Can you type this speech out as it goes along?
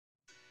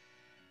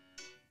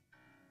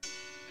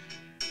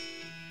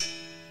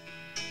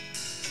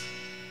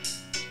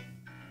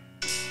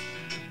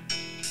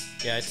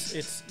Yeah,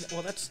 it's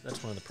well, that's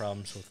one of the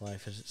problems with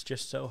life is it's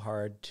just so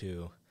hard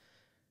to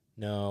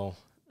know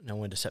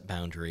when to set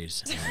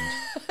boundaries. And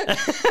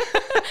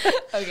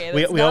Okay,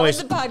 that's not what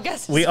the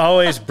podcast is. We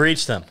always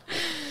breach them.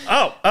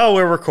 Oh,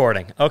 we're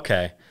recording.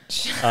 Okay.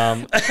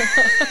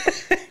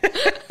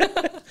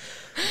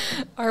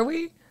 Are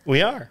we?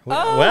 We are.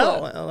 Oh.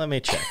 Well, let me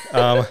check.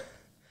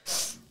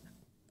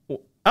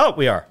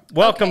 We are.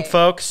 Welcome, Okay.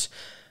 folks.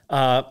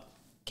 Can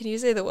you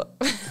say the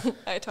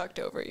I talked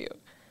over you.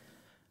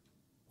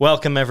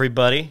 Welcome,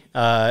 everybody.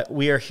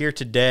 We are here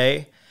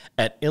today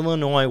at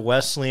Illinois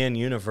Wesleyan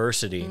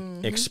University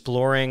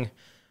exploring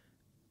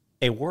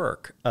a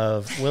work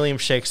of William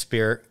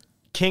Shakespeare,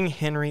 King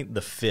Henry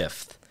V.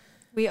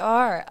 We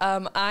are.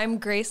 I'm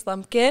Grace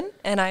Lumpkin,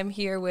 and I'm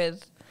here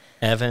with...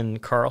 Evan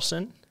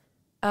Carlson.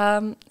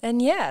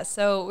 And yeah,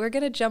 so we're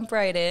going to jump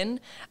right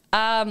in.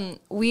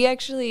 We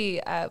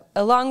actually,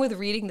 along with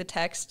reading the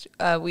text,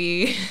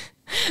 we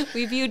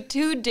viewed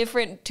two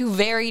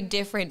very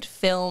different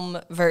film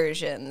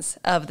versions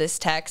of this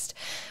text.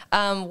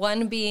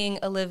 One being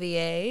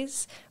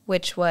Olivier's,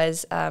 which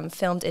was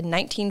filmed in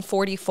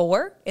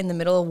 1944 in the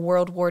middle of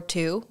World War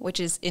II, which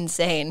is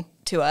insane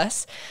to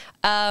us.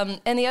 And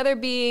the other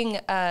being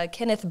Sir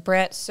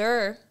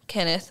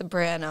Kenneth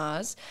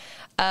Branagh's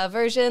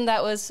version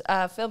that was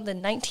filmed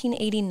in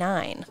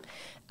 1989.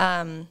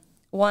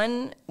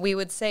 One we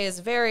would say is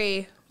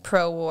very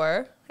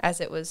pro-war,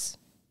 as it was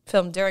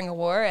filmed during a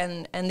war,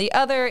 and the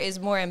other is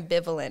more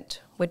ambivalent,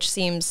 which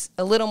seems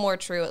a little more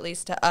true, at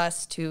least to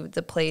us, to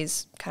the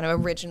play's kind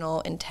of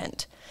original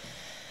intent.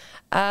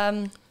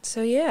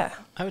 So yeah.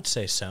 I would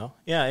say so.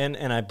 Yeah,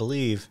 and I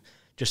believe,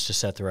 just to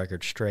set the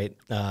record straight,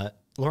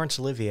 Laurence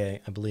Olivier,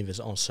 I believe, is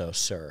also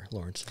Sir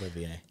Laurence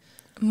Olivier.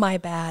 My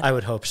bad. I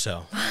would hope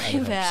so.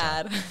 My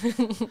bad.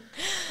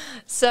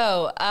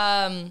 So,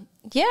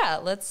 yeah,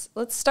 let's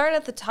start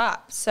at the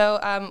top.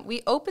 So,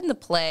 we open the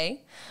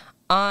play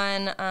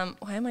on,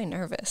 why am I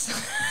nervous?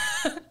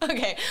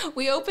 Okay,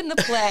 we open the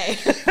play.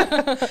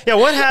 Yeah,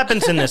 what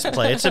happens in this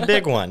play? It's a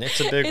big one. It's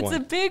a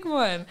big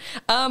one.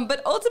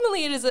 But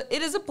ultimately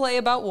it is a play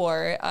about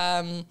war,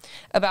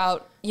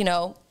 about,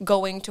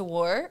 going to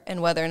war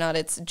and whether or not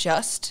it's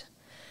just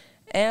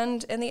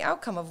and the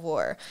outcome of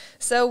war.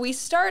 So we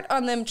start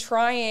on them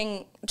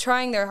trying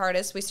their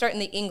hardest. We start in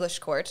the English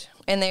court,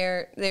 and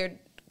they're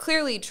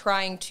clearly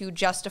trying to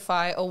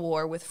justify a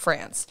war with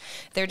France.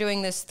 They're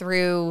doing this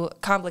through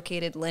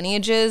complicated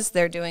lineages.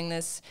 They're doing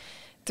this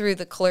through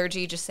the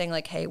clergy just saying,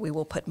 like, hey, we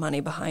will put money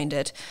behind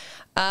it.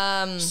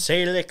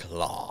 Salic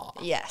law.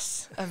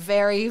 Yes, a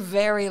very,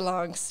 very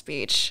long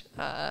speech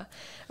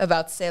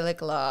about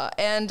Salic law.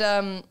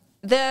 And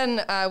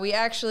then we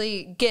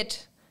actually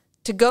get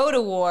to go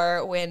to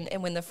war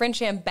when the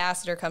French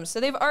ambassador comes. So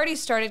they've already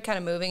started kind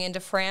of moving into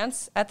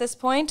France at this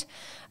point.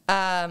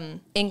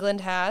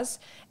 England has.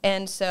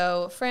 And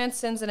so France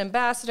sends an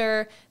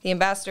ambassador. The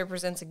ambassador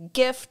presents a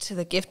gift.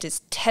 The gift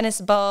is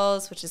tennis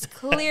balls, which is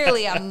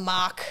clearly a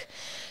mock.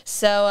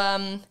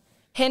 So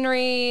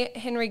Henry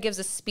gives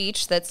a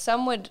speech that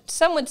some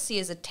would see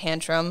as a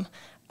tantrum.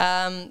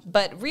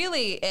 But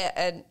really,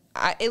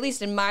 at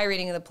least in my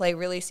reading of the play,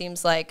 really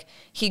seems like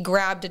he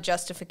grabbed a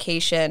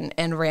justification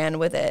and ran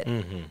with it.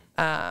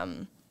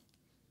 Mm-hmm.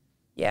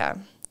 Yeah.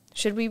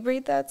 Should we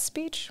read that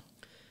speech?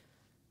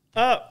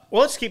 Well,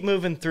 let's keep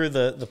moving through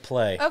the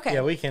play. Okay.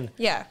 Yeah, we can.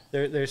 Yeah.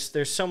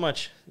 There's so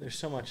much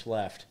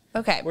left.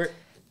 Okay.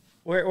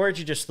 Where'd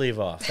you just leave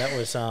off? That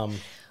was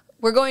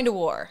We're going to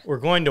war. We're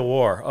going to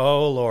war.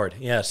 Oh Lord,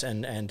 yes.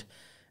 And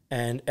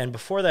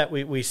before that,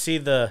 we see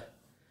the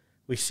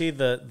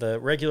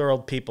regular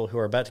old people who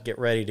are about to get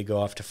ready to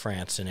go off to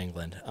France and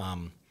England.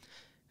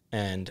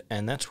 And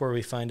that's where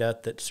we find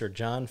out that Sir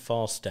John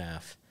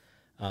Falstaff,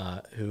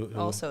 who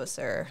Also a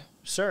sir.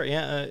 Sir,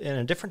 yeah, in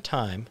a different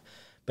time.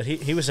 But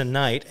he was a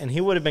knight, and he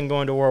would have been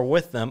going to war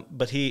with them,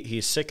 but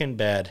he's sick in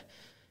bed.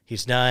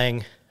 He's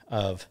dying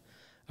of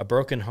a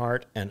broken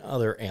heart and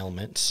other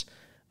ailments,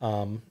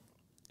 and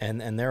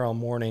they're all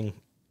mourning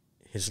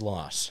his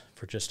loss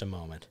for just a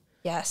moment.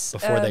 Yes.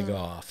 Before they go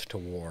off to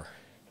war.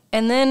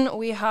 And then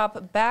we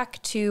hop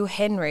back to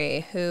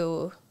Henry,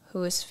 who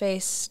is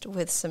faced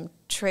with some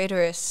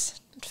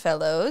traitorous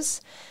fellows.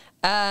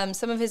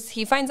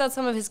 He finds out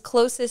some of his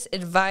closest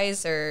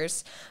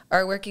advisors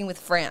are working with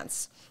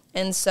France.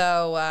 And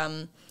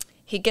so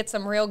he gets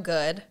them real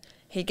good.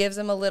 He gives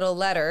them a little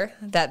letter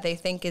that they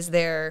think is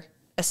their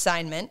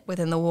assignment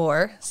within the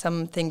war,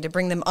 something to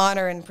bring them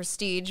honor and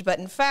prestige. But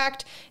in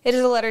fact, it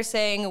is a letter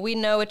saying, we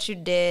know what you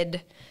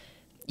did,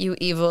 you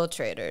evil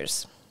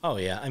traitors. Oh,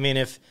 yeah. I mean,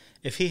 if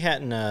he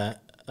hadn't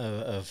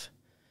of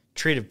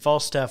treated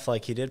Falstaff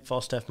like he did,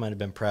 Falstaff might have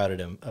been proud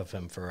of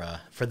him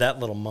for that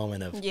little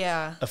moment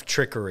of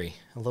trickery,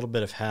 a little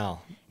bit of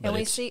Hal. And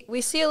we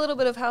see a little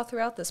bit of Hal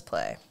throughout this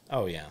play.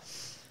 Oh, yeah.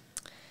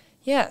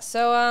 Yeah,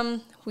 so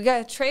we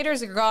got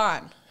traitors are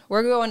gone.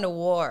 We're going to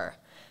war.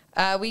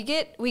 We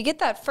get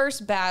that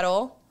first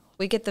battle.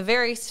 We get the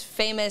very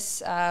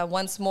famous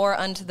 "Once more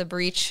unto the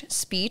breach"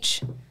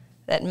 speech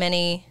that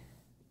many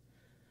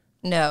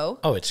No.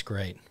 Oh, it's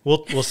great.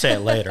 We'll say it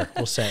later.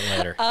 We'll say it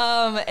later.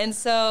 And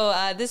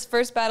so this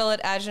first battle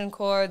at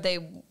Agincourt,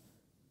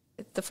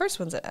 the first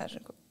one's at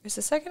Agincourt. Is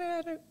the second at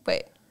Agincourt?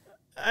 Wait.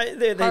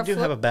 They do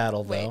have a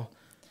battle, though. Wait.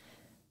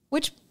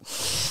 Which?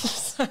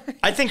 Sorry.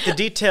 I think the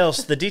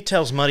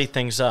details muddy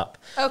things up.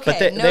 Okay, but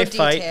they no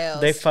fight.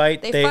 details. They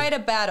fight. They fight a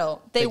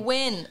battle. They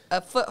win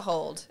a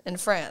foothold in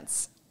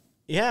France.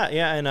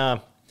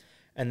 Yeah,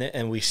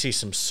 and we see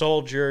some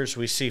soldiers.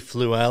 We see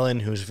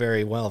Fluellen, who's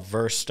very well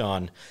versed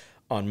on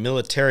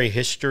military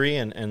history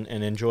and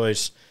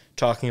enjoys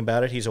talking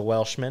about it. He's a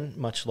Welshman,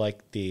 much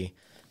like the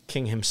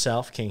king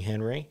himself, King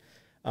Henry,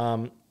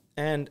 and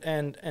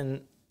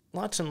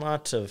lots and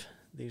lots of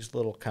these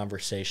little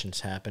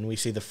conversations happen. We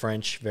see the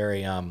French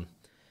very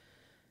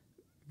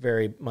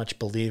much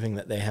believing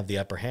that they have the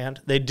upper hand.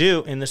 They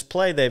do. In this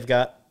play, they've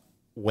got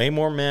way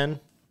more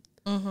men.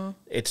 Mm-hmm.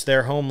 It's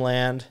their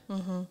homeland.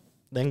 Mm-hmm.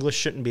 The English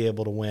shouldn't be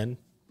able to win.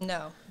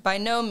 No, by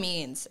no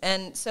means.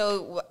 And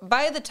so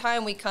by the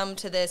time we come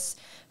to this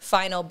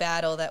final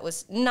battle that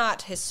was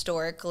not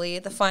historically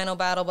the final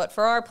battle, but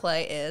for our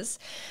play is,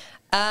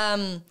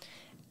 the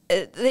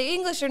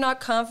English are not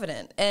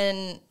confident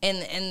in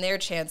their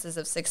chances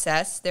of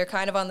success. They're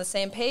kind of on the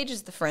same page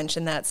as the French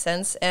in that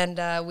sense. And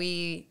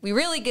we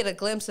really get a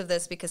glimpse of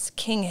this because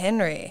King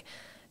Henry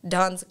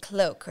dons a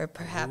cloak or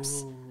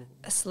perhaps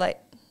a slight...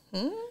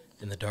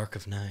 In the dark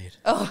of night.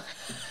 Oh,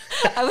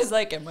 I was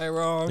like, am I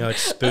wrong? No,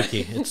 it's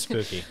spooky. It's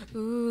spooky.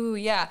 Ooh,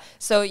 yeah.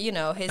 So,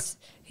 he's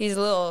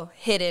a little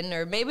hidden,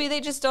 or maybe they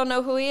just don't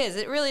know who he is.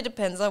 It really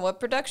depends on what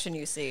production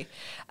you see.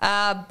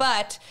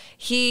 But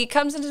he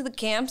comes into the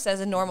camps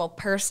as a normal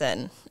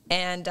person,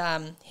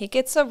 and he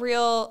gets a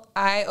real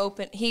eye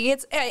open.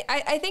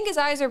 I think his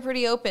eyes are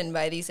pretty open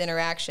by these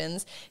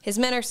interactions. His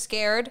men are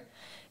scared,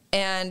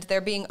 and they're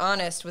being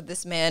honest with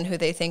this man who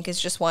they think is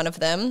just one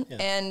of them.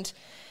 Yeah.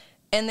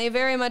 And they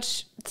very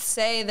much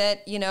say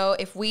that,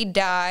 if we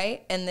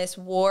die and this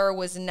war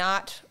was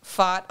not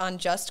fought on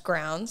just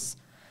grounds,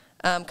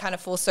 kind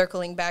of full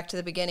circling back to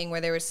the beginning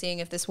where they were seeing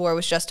if this war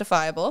was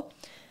justifiable,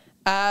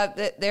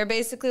 they're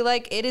basically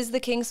like, it is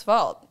the king's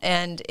fault,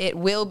 and it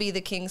will be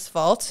the king's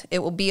fault. It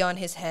will be on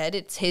his head.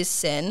 It's his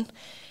sin.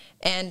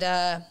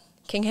 And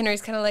King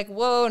Henry's kind of like,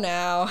 whoa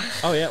now.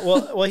 Oh, yeah.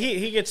 Well,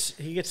 he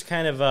gets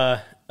kind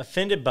of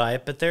offended by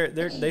it, but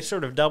they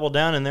sort of double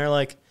down, and they're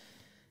like,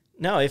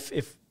 no,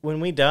 if when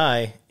we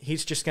die,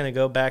 he's just going to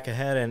go back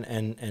ahead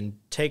and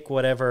take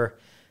whatever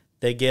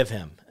they give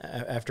him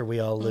after we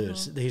all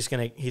lose. Mm-hmm.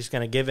 He's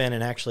gonna give in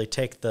and actually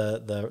take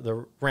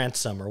the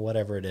ransom or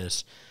whatever it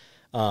is.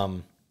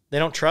 They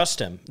don't trust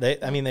him.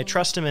 They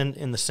trust him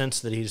in the sense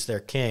that he's their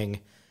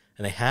king,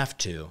 and they have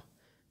to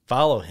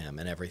follow him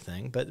and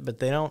everything. But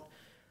they don't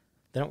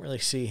really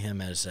see him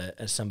as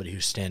somebody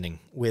who's standing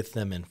with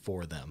them and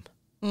for them.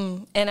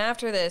 And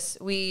after this,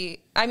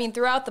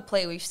 throughout the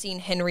play, we've seen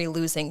Henry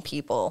losing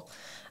people.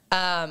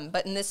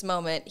 But in this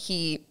moment,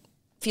 he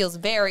feels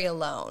very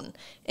alone,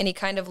 and he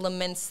kind of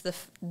laments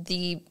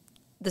the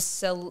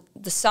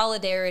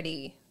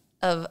solidarity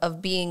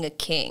of being a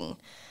king,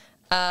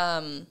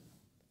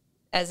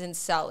 as in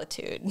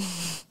solitude.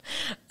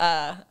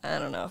 I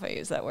don't know if I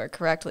use that word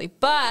correctly,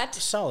 but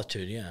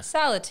solitude, yeah,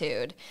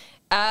 solitude.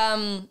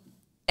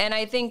 And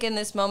I think in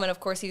this moment, of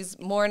course, he's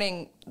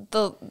mourning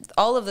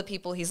all of the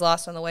people he's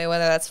lost on the way,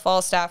 whether that's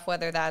Falstaff,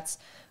 whether that's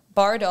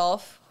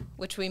Bardolph,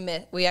 which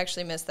we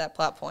actually missed that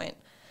plot point.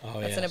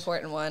 Oh, that's an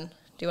important one.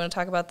 Do you want to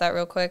talk about that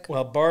real quick?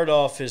 Well,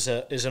 Bardolph is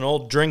an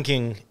old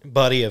drinking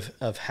buddy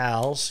of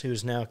Hal's,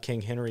 who's now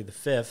King Henry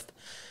V,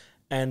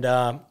 and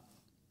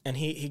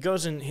he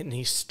goes in and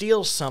he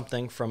steals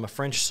something from a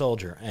French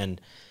soldier, and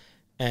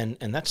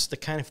that's the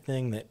kind of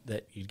thing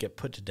that you'd get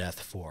put to death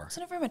for.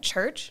 Isn't it from a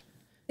church?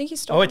 I think he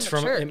stole from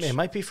a church. It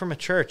might be from a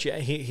church. Yeah,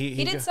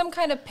 he did some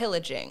kind of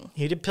pillaging.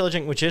 He did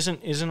pillaging, which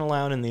isn't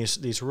allowed in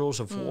these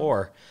rules of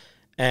war,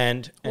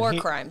 and war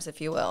crimes, if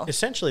you will.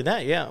 Essentially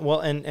that, yeah. Well,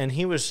 and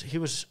he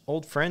was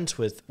old friends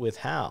with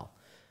Hal,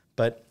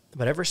 but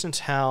ever since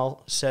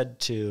Hal said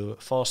to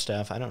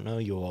Falstaff, "I don't know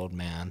you, old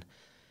man,"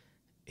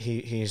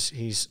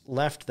 he's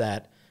left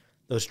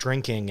those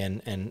drinking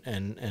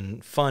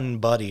and fun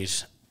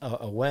buddies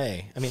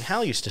away. I mean,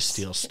 Hal used to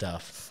steal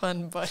stuff.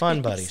 Fun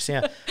buddies,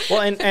 yeah.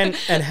 Well, and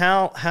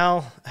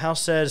Hal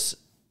says,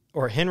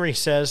 or Henry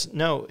says,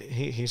 no,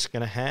 he's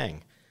going to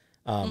hang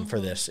for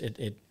this.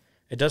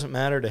 It doesn't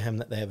matter to him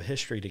that they have a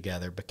history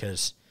together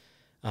because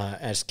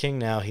as king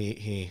now,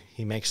 he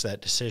makes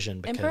that decision.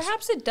 Because, and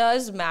perhaps it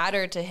does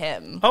matter to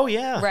him. Oh,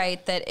 yeah.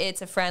 Right, that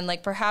it's a friend.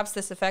 Like, perhaps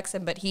this affects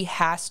him, but he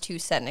has to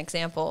set an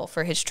example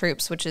for his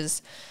troops, which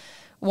is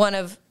one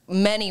of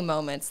many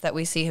moments that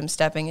we see him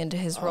stepping into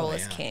his role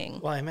as king.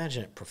 Well, I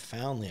imagine it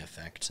profoundly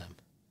affects him.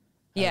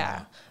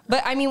 Yeah.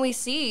 But, we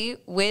see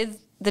with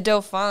the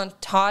Dauphin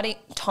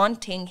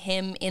taunting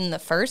him in the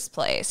first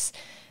place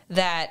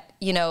that,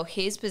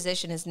 his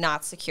position is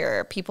not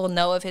secure. People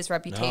know of his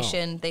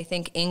reputation. No. They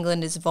think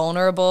England is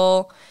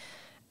vulnerable.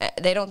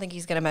 They don't think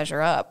he's going to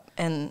measure up.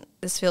 And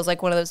this feels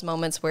like one of those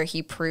moments where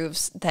he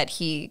proves that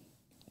he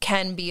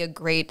can be a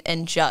great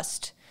and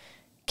just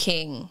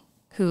king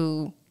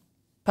who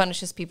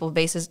punishes people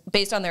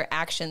based on their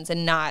actions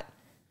and not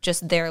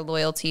just their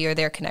loyalty or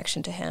their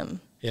connection to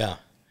him. Yeah.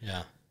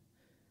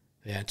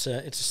 It's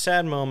a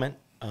sad moment,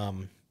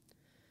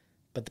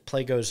 but the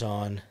play goes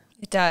on.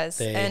 It does,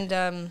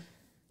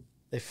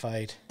 They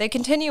fight. They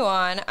continue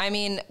on. I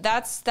mean,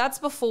 that's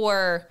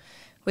before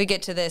we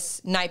get to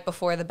this night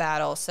before the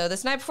battle. So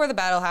this night before the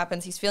battle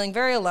happens, he's feeling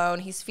very alone.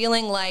 He's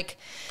feeling like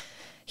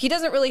he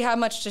doesn't really have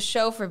much to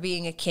show for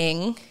being a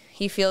king.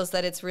 He feels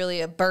that it's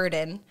really a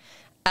burden.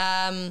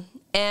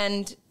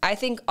 And I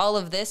think all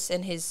of this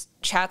and his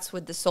chats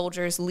with the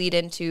soldiers lead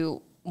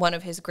into one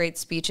of his great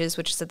speeches,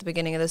 which is at the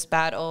beginning of this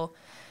battle,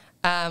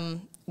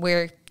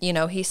 where, you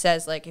know, he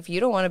says, like, if you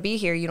don't want to be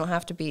here, you don't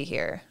have to be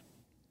here.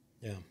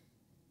 Yeah.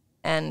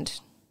 And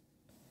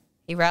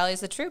he rallies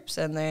the troops,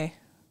 and they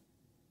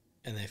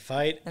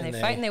fight,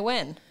 and they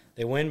win.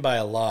 They win by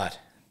a lot,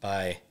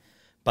 by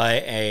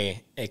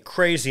a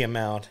crazy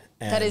amount.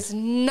 And that is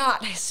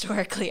not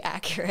historically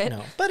accurate.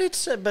 No, but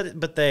it's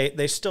but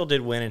they still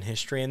did win in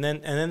history. And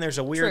then there's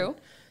a weird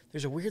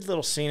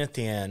little scene at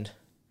the end.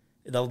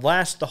 The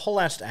whole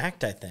last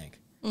act, I think,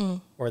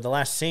 or the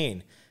last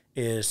scene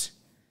is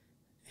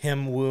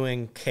him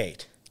wooing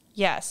Kate.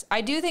 Yes,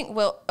 I do think,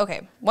 well,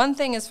 okay, one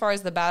thing as far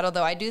as the battle,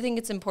 though, I do think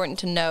it's important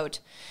to note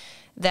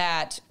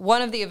that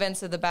one of the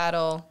events of the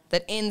battle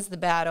that ends the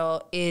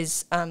battle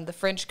is the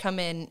French come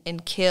in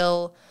and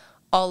kill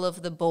all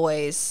of the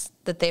boys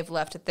that they've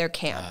left at their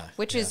camp,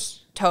 which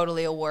is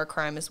totally a war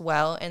crime as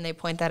well, and they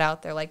point that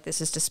out. They're like, this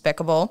is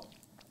despicable.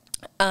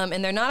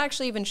 And they're not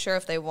actually even sure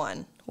if they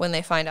won when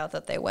they find out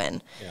that they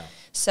win. Yeah.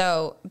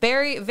 So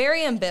very,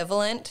 very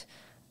ambivalent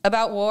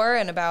about war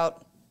and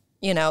about...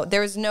 You know,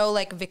 there's no,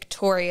 like,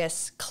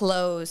 victorious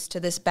close to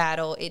this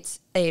battle.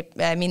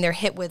 I mean, they're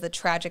hit with a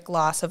tragic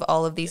loss of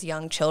all of these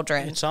young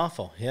children. It's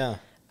awful, yeah.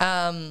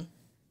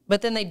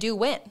 But then they do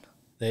win.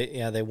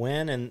 They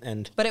win,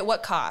 and but at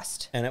what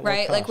cost? And at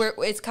right? what cost?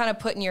 Like, it's kind of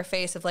put in your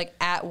face of, like,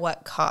 at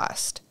what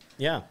cost?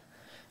 Yeah.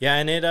 Yeah,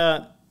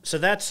 and so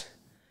that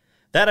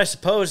I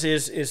suppose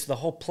is the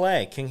whole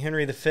play, King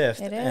Henry V.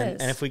 It is.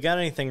 And if we got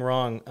anything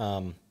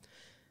wrong,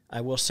 I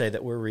will say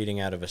that we're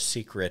reading out of a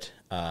secret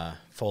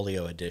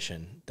folio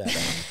edition that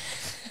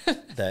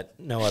that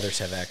no others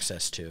have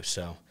access to.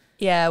 So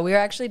yeah, we're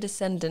actually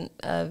descendant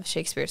of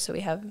Shakespeare, so we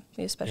have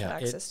special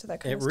access to that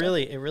kind of stuff.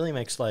 It really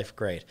makes life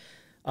great.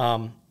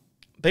 But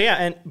yeah,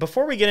 and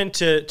before we get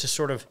into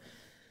sort of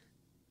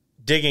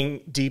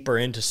digging deeper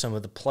into some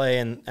of the play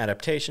and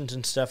adaptations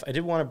and stuff, I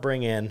did want to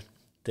bring in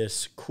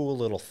this cool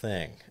little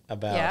thing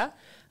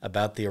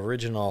about the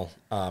original,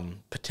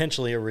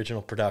 potentially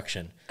original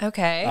production.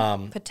 Okay.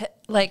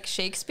 Like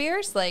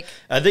Shakespeare's, like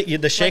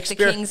the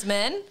Shakespeare, like the King's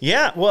Men.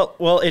 Yeah.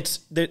 Well,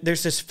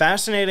 there's this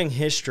fascinating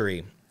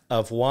history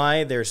of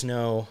why there's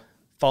no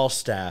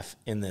Falstaff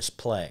in this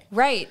play.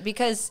 Right,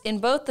 because in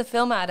both the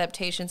film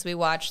adaptations we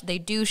watched, they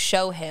do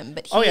show him,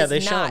 but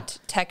he's not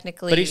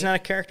technically. But he's not a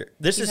character.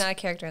 He's not a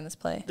character in this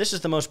play. This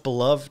is the most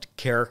beloved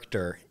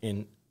character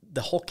in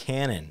the whole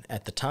canon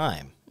at the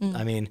time.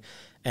 I mean,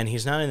 and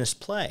he's not in this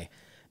play.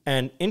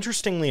 And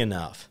interestingly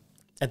enough,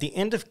 at the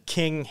end of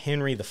King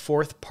Henry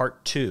IV,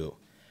 Part 2,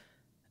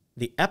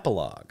 the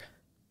epilogue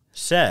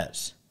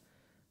says,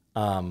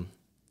 one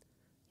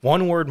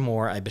word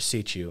more, I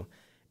beseech you,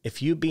 if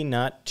you be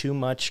not too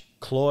much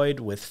cloyed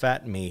with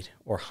fat meat,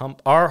 or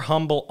our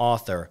humble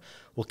author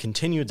will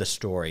continue the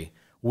story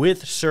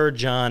with Sir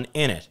John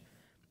in it,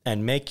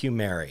 and make you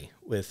merry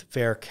with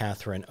fair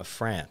Catherine of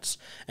France.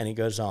 And he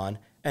goes on,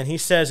 and he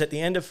says at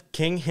the end of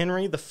King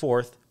Henry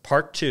IV,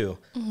 Part 2,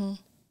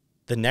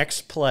 the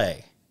next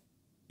play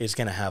is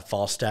going to have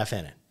Falstaff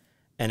in it,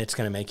 and it's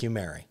going to make you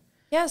merry.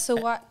 Yeah, so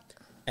what?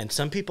 And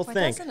some people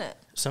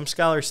some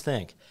scholars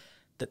think,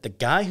 that the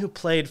guy who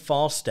played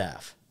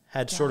Falstaff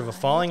had sort of a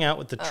falling out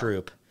with the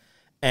troupe,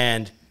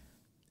 and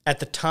at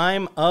the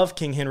time of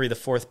King Henry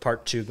IV,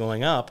 Part 2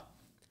 going up,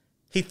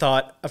 he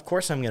thought, of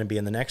course I'm going to be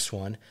in the next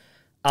one.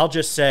 I'll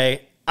just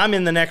say, I'm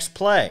in the next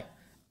play.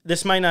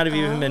 This might not have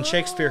even been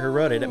Shakespeare who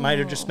wrote it. It might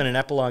have just been an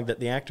epilogue that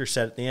the actor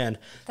said at the end.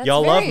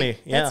 Y'all love me.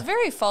 Yeah. That's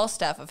very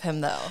Falstaff of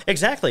him, though.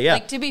 Exactly, yeah.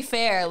 Like, to be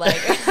fair, like...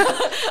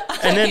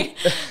 and then...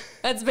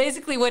 That's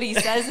basically what he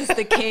says is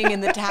the king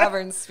in the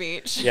tavern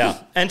speech.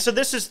 Yeah. And so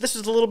this is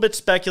a little bit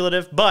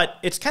speculative, but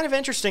it's kind of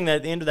interesting that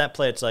at the end of that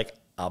play, it's like,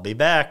 I'll be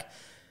back.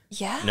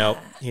 Yeah. Nope,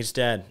 he's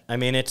dead. I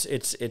mean, he's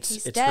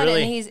dead,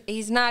 really... and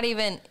he's not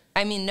even...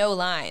 I mean, no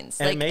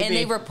lines. And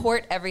they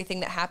report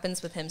everything that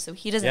happens with him, so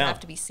he doesn't have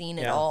to be seen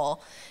at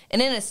all.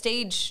 And in a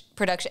stage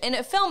production, in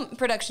a film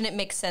production, it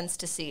makes sense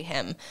to see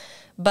him.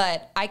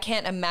 But I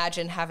can't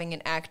imagine having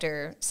an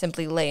actor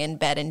simply lay in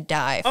bed and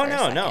die for a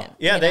second. No.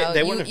 Yeah, they wouldn't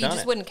have done it. You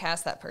just wouldn't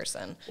cast that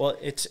person. Well,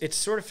 it's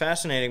sort of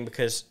fascinating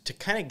because to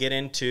kind of get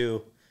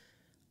into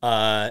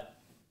the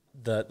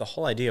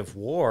whole idea of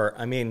war,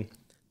 I mean,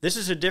 this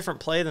is a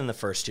different play than the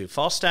first two.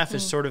 Falstaff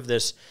is sort of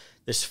this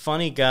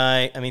funny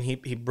guy. I mean,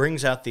 he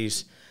brings out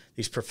these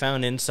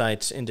profound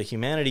insights into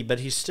humanity, but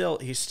he's still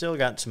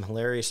got some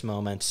hilarious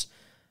moments.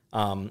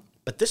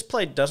 But this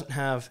play doesn't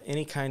have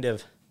any kind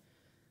of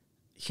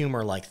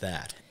humor like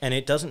that. And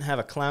it doesn't have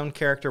a clown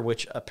character,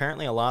 which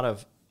apparently a lot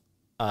of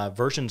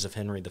versions of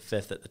Henry V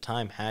at the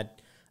time had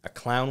a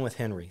clown with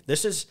Henry.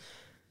 This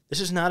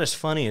is not as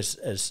funny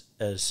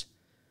as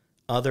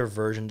other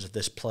versions of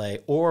this play,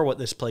 or what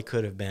this play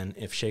could have been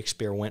if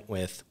Shakespeare went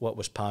with what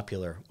was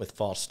popular with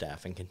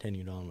Falstaff and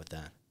continued on with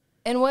that.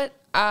 And what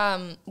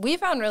we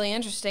found really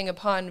interesting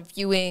upon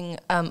viewing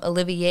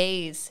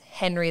Olivier's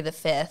Henry V,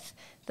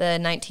 the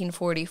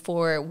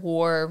 1944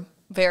 war,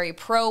 very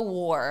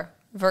pro-war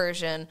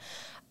version,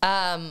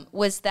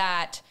 was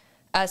that,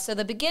 so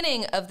the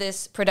beginning of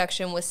this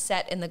production was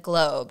set in the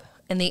Globe,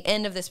 and the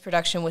end of this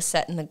production was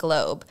set in the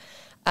Globe.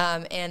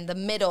 And the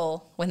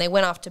middle, when they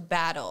went off to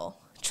battle,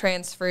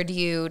 transferred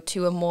you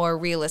to a more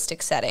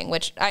realistic setting,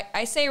 which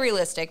I say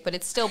realistic, but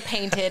it's still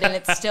painted and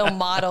it's still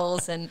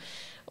models, and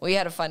we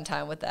had a fun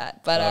time with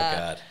that.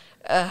 But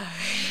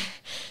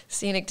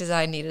scenic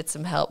design needed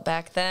some help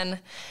back then.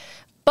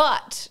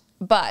 But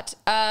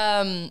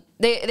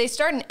they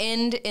start and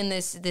end in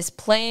this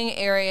playing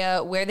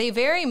area where they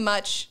very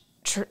much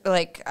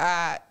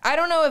I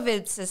don't know if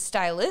it's a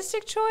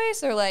stylistic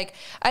choice or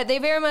they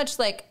very much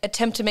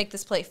attempt to make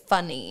this play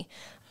funny.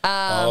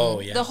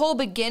 The whole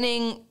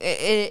beginning,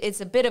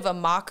 it's a bit of a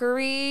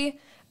mockery,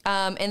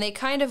 and they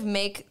kind of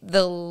make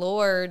the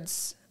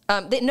lords.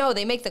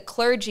 They make the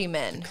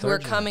clergymen who are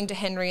coming to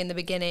Henry in the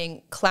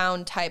beginning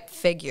clown-type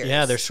figures.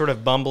 Yeah, they're sort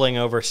of bumbling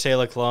over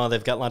Salic law.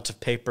 They've got lots of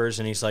papers,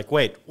 and he's like,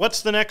 "Wait,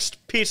 what's the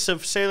next piece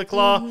of Salic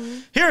law? Mm-hmm.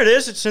 Here it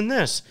is. It's in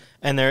this."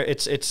 And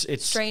it's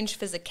strange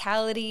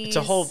physicalities.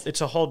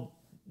 It's a whole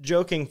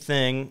joking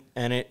thing,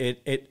 and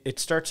it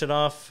starts it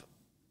off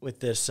with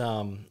this.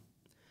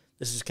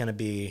 This is going to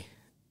be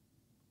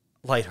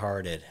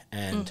lighthearted,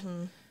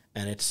 and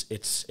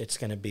it's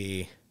going to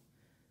be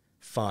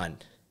fun.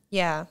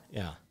 Yeah.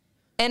 Yeah.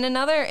 And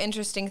another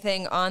interesting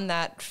thing on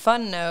that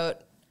fun note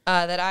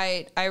that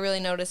I really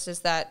noticed is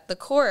that the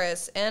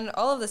chorus and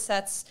all of the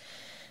sets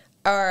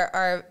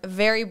are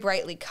very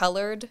brightly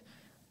colored.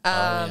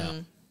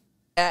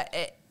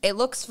 It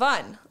looks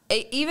fun.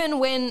 Even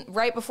when,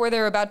 right before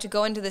they're about to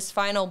go into this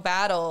final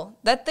battle,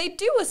 that they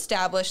do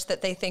establish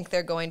that they think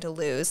they're going to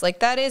lose.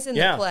 That is in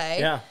the play.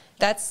 Yeah.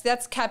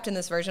 That's kept in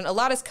this version. A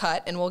lot is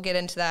cut, and we'll get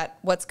into that,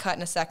 what's cut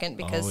in a second,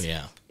 because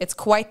it's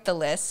quite the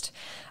list.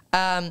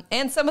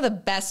 And some of the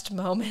best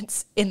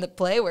moments in the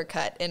play were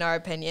cut, in our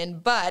opinion.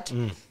 But,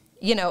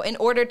 in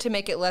order to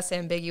make it less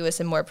ambiguous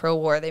and more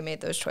pro-war, they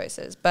made those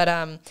choices. But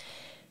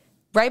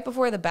right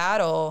before the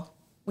battle,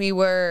 we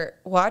were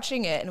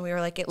watching it, and we were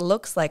like, it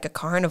looks like a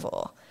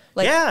carnival.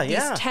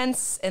 These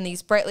tents and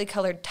these brightly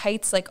colored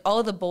tights,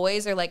 all the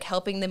boys are,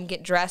 helping them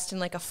get dressed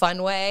in, a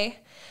fun way.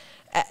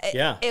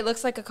 It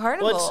looks like a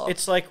carnival. Well,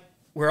 it's like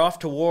we're off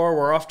to war.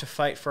 We're off to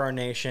fight for our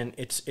nation.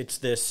 It's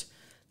this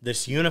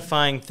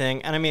unifying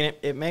thing, and I mean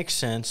it makes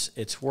sense.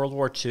 It's World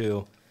War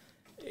II.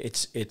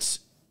 It's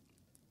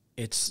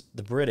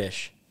the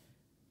British.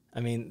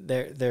 I mean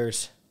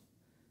there's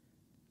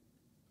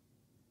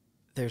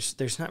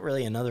not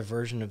really another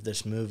version of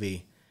this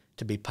movie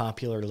to be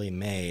popularly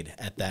made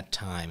at that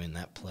time in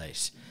that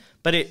place.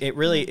 But it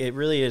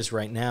really is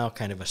right now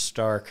kind of a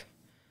stark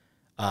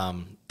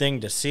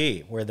thing to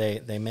see, where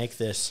they make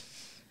this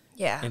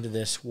into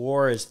this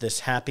war as this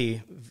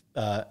happy,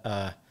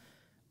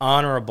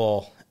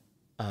 honorable,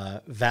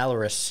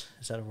 valorous,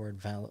 is that a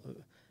word?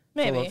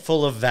 Maybe.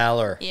 Full of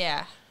valor.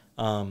 Yeah.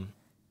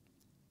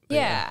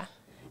 Yeah.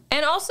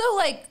 And also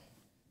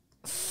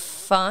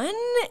fun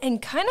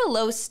and kind of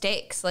low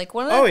stakes.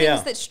 One of the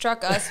things that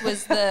struck us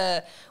was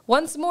the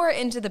once more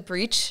into the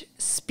breach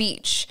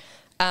speech,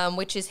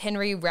 which is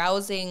Henry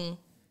rousing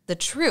the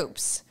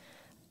troops,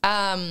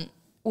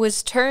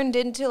 was turned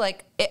into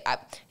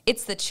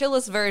it's the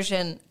chillest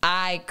version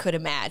I could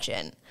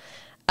imagine.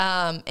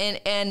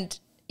 And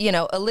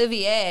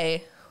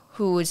Olivier,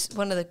 who was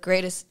one of the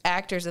greatest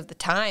actors of the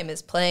time,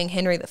 is playing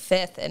Henry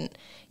V, and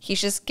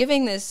he's just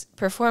giving this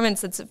performance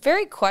that's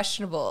very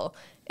questionable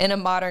in a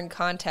modern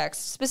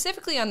context,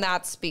 specifically on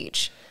that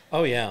speech.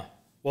 Oh yeah,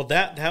 well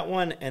that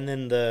one, and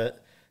then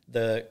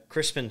the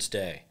Crispin's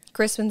Day.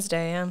 Crispin's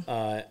Day,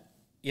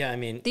 yeah. I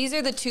mean, these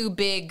are the two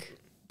big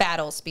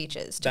battle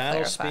speeches. To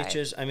clarify.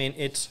 Speeches. I mean,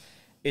 it's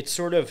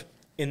sort of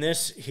in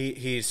this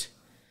he's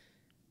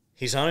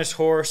on his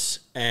horse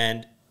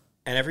and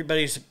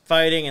everybody's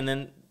fighting, and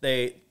then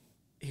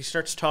he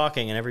starts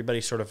talking, and everybody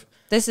sort of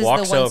this is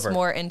walks the once over.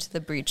 More into the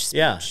breach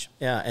speech.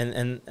 Yeah,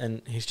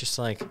 and he's just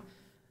like,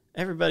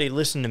 everybody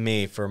listen to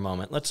me for a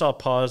moment. Let's all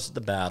pause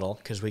the battle,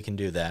 because we can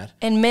do that.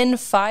 And men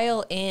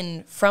file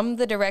in from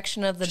the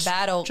direction of the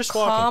battle just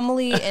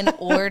calmly and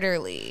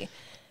orderly.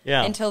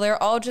 Yeah. Until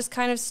they're all just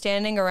kind of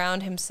standing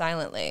around him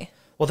silently.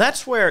 Well,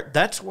 that's where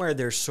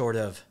there's sort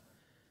of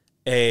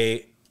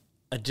a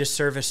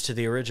disservice to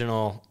the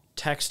original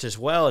text as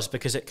well, is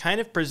because it kind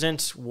of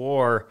presents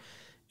war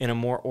in a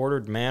more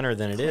ordered manner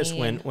than it is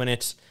when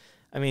it's,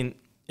 I mean,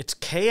 it's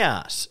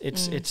chaos.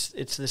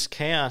 It's this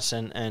chaos,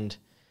 and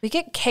we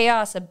get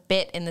chaos a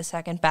bit in the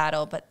second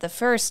battle, but the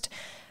first,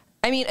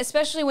 I mean,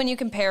 especially when you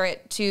compare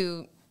it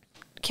to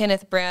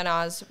Kenneth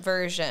Branagh's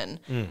version.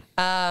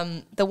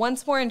 The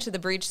Once More Into the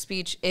Breach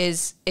speech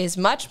is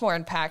much more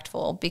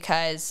impactful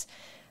because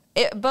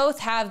both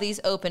have these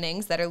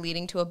openings that are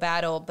leading to a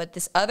battle, but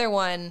this other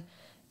one,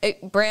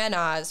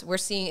 Branagh's, we're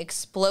seeing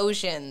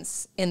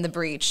explosions in the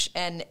breach,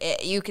 and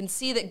you can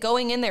see that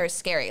going in there is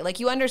scary. Like,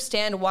 you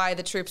understand why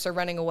the troops are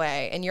running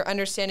away, and you're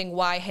understanding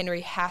why Henry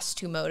has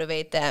to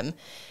motivate them,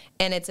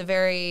 and it's a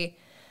very,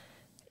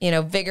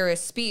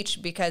 vigorous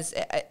speech because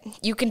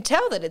you can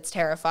tell that it's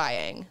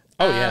terrifying.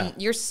 Oh, yeah.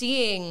 You're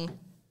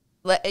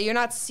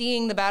not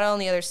seeing the battle on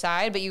the other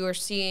side, but you are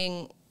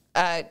seeing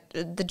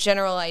the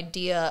general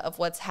idea of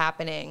what's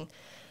happening.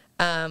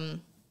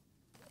 And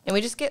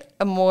we just get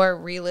a more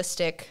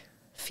realistic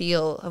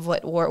feel of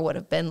what war would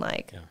have been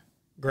like. Yeah.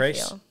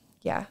 Grace?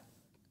 Yeah.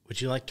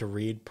 Would you like to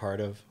read part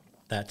of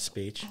that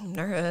speech? I'm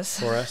nervous.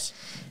 For us?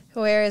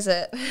 Where is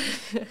it?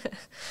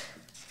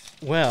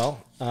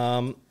 Well,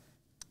 I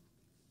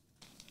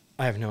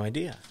have no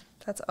idea.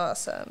 That's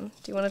awesome.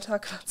 Do you want to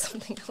talk about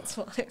something else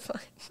while I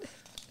find it?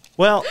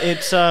 Well,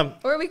 it's...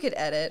 or we could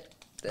edit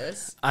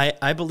this.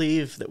 I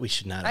believe that we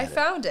should not edit.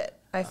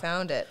 I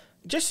found it.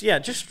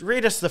 Just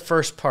read us the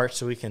first part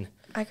so we can...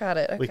 I got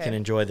it. Okay. We can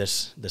enjoy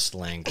this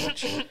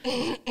language.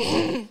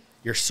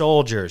 Your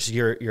soldiers,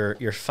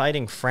 you're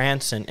fighting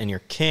France, and your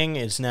king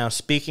is now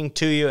speaking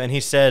to you, and he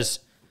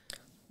says,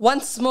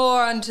 "Once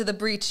more unto the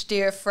breach,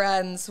 dear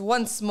friends,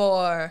 once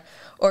more,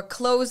 or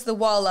close the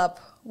wall up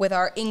with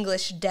our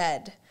English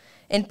dead.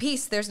 In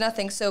peace there's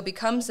nothing so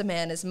becomes a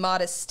man as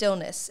modest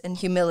stillness and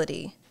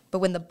humility. But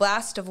when the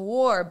blast of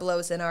war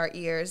blows in our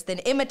ears, then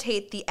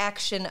imitate the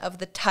action of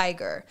the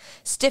tiger,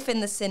 stiffen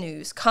the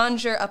sinews,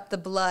 conjure up the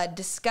blood,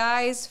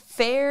 disguise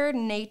fair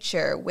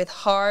nature with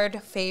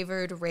hard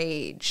favored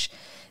rage.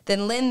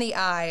 Then lend the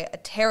eye a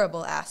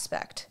terrible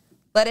aspect.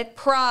 Let it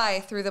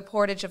pry through the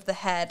portage of the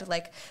head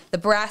like the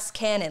brass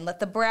cannon.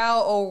 Let the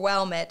brow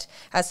o'erwhelm it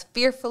as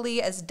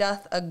fearfully as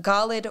doth a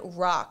galled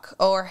rock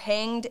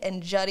o'erhanged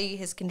and juddy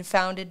his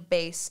confounded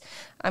base."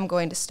 I'm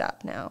going to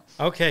stop now.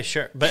 Okay,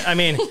 sure. But, I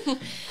mean,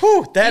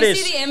 whew, that is...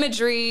 You see the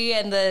imagery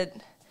and the...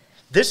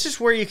 This is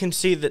where you can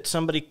see that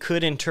somebody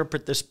could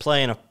interpret this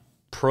play in a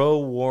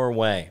pro-war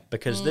way.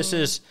 Because this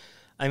is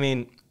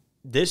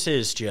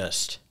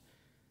just...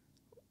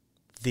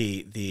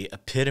 The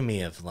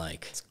epitome of,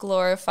 like... It's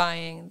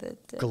glorifying the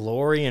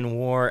glory in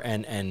war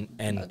and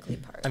ugly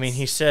parts. I mean,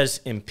 he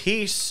says, in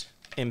peace,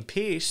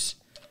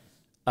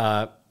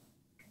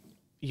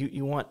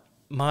 you want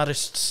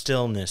modest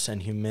stillness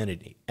and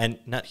humility. And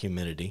not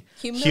humidity.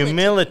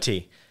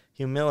 Humility,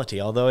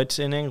 although it's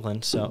in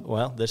England, so,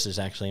 well, this is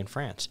actually in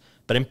France.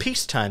 But in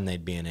peacetime,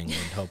 they'd be in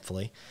England,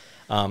 hopefully.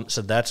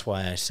 So that's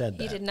why I said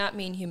that. He did not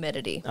mean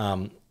humidity.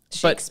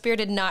 Shakespeare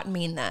did not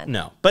mean that.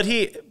 No, but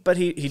he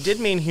did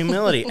mean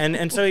humility,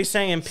 and so he's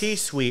saying in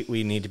peace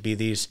we need to be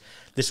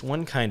this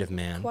one kind of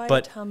man,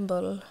 quite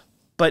humble.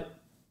 But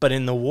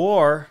in the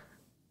war,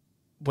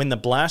 when the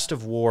blast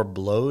of war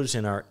blows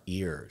in our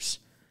ears,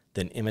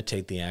 then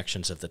imitate the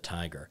actions of the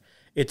tiger.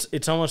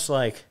 It's almost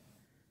like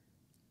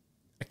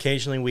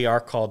occasionally we are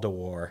called to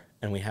war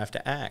and we have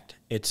to act.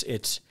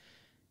 It's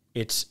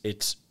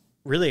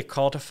really a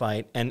call to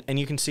fight, and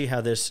you can see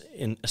how this,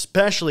 in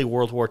especially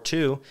World War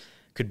II,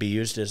 could be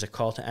used as a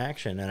call to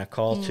action and a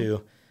call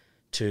to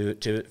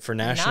for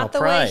national pride. Not the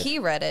way he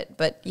read it,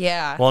 but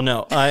yeah. Well,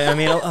 no, I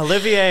mean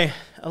Olivier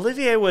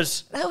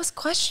was... That was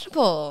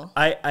questionable.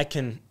 I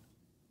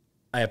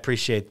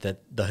appreciate that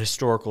the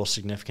historical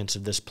significance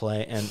of this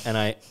play, and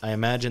I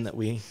imagine that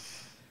we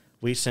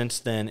since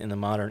then in the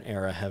modern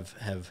era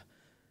have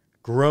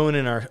grown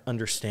in our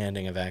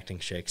understanding of acting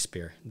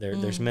Shakespeare.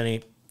 There's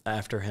many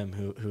after him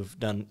who've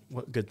done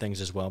good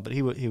things as well, but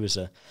he was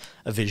a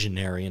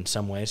visionary in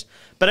some ways.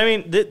 But I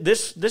mean,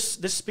 this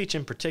speech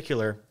in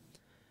particular,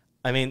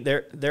 I mean,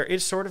 there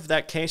is sort of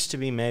that case to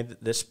be made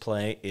that this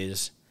play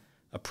is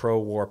a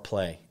pro-war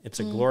play. It's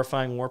a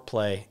glorifying war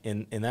play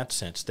in that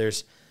sense.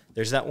 There's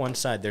that one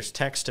side. There's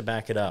text to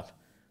back it up,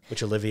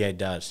 which Olivier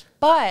does.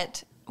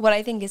 But what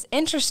I think is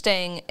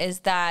interesting is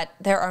that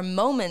there are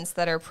moments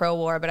that are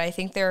pro-war, but I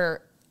think there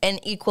are an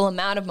equal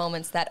amount of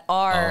moments that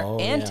are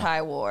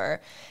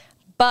anti-war.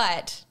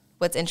 But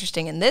what's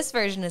interesting in this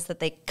version is that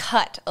they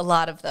cut a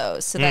lot of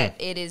those so that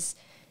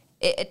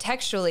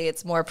textually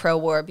it's more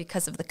pro-war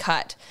because of the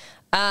cut.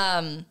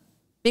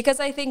 Because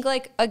I think,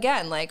 like,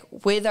 again, like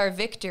with our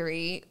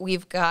victory,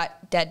 we've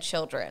got dead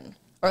children.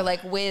 Or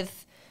like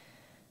with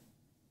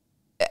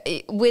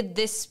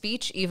this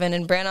speech, even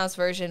in Branagh's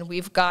version,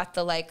 we've got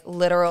the like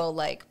literal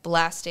like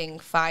blasting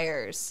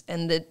fires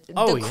and the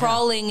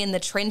crawling in the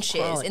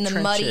trenches, in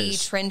the muddy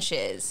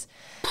trenches.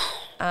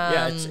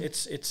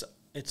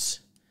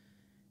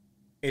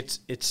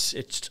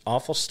 It's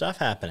awful stuff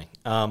happening.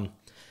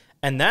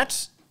 And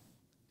that's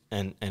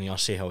and you'll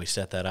see how we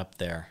set that up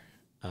there.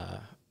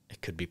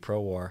 It could be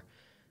pro-war,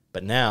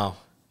 but now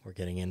we're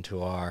getting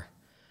into our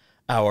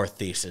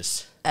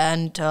thesis.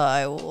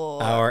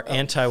 Anti-war. Our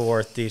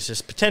anti-war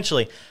thesis.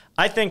 Potentially,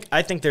 I think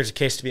there's a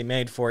case to be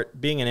made for it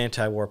being an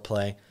anti-war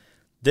play.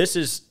 This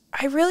is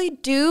I really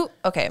do.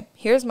 Okay,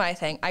 here's my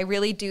thing. I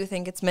really do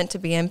think it's meant to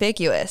be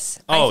ambiguous.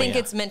 I think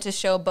it's meant to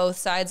show both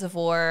sides of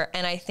war,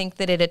 and I think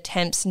that it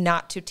attempts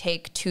not to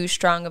take too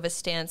strong of a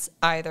stance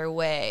either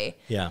way.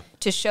 Yeah.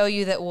 To show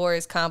you that war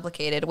is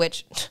complicated,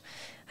 which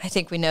I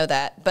think we know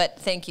that, but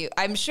thank you.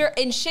 I'm sure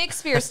in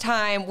Shakespeare's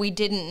time, we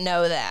didn't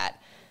know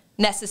that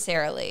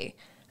necessarily.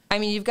 I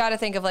mean, you've got to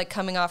think of like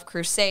coming off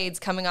Crusades,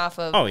 coming off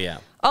of... Oh, yeah.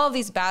 All of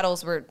these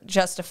battles were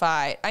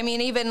justified. I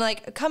mean, even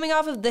like coming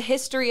off of the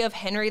history of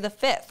Henry V,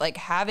 like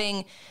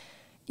having,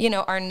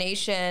 our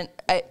nation,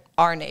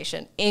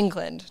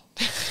 England,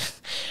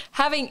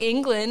 having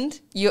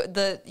England,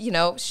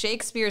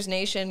 Shakespeare's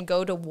nation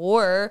go to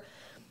war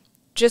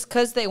just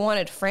because they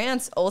wanted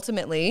France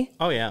ultimately.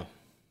 Oh, yeah.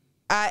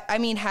 I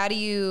mean, how do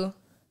you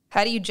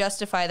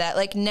justify that?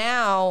 Like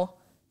now,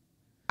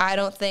 I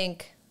don't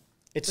think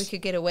we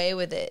could get away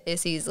with it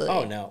as easily.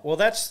 Oh, no. Well,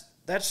 that's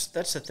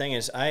the thing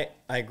is I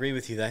agree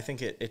with you. I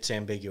think it's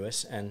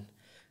ambiguous, and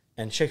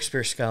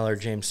Shakespeare scholar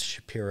James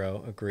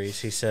Shapiro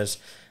agrees. He says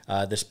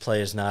this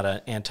play is not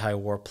an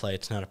anti-war play.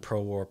 It's not a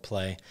pro-war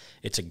play.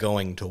 It's a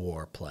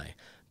going-to-war play,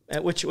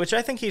 which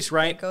I think he's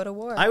right. Go to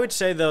war. I would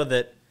say, though,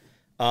 that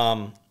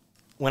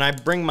when I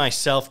bring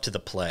myself to the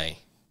play,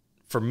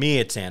 for me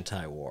it's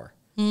anti-war.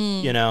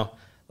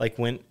 Like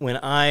when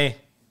I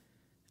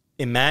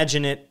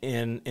imagine it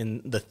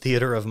in the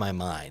theater of my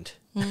mind.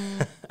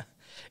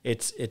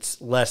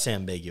 It's less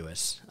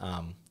ambiguous.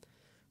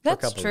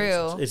 That's true.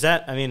 Reasons. Is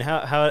that? I mean,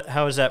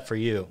 how is that for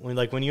you?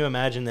 When you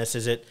imagine this,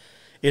 is it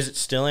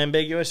still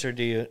ambiguous, or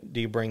do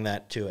you bring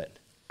that to it?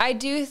 I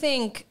do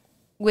think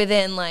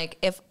within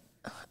if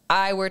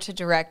I were to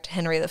direct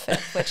Henry V,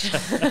 which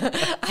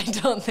I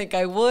don't think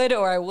I would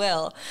or I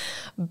will,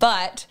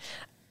 but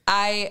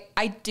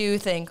I do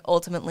think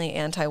ultimately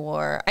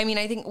anti-war. I mean,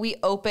 I think we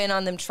open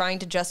on them trying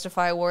to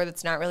justify a war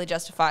that's not really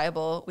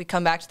justifiable. We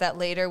come back to that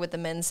later with the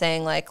men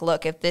saying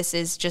look, if this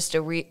is just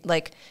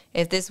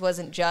if this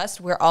wasn't just,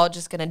 we're all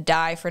just going to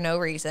die for no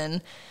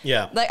reason.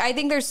 Yeah. I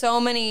think there's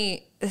so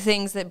many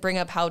things that bring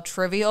up how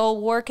trivial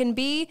war can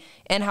be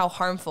and how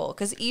harmful.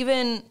 Because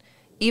even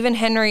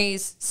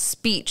Henry's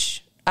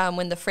speech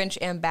when the French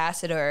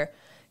ambassador,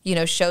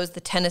 shows the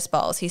tennis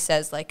balls, he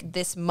says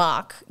this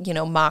mocks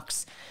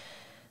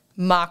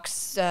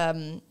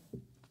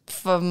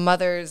for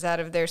mothers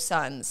out of their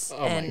sons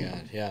and my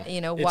God,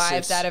 yeah.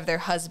 Wives out of their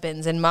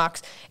husbands, and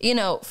mocks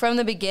from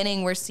the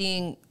beginning we're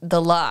seeing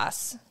the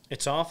loss.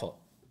 It's awful.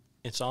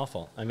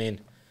 I mean,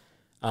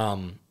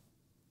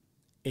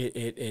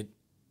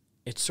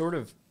 it's sort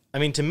of, I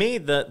mean, to me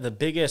the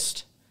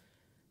biggest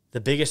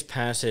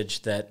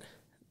passage that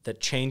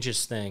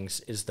changes things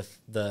is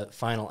the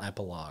final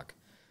epilogue.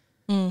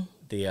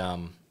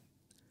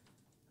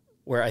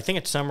 Where I think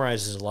it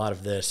summarizes a lot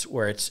of this,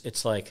 where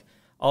it's like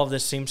all of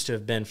this seems to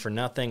have been for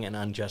nothing and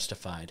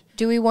unjustified.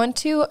 Do we want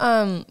to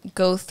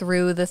go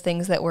through the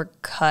things that were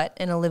cut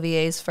in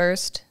Olivier's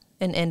first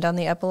and end on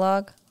the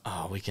epilogue?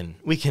 Oh, we can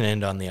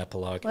end on the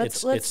epilogue.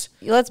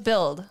 Let's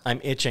build.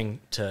 I'm itching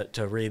to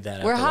read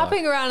that. We're epilogue.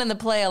 Hopping around in the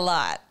play a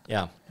lot.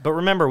 Yeah, but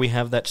remember we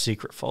have that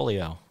secret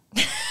folio.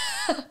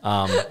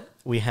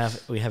 We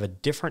have a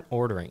different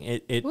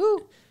ordering.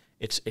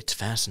 It's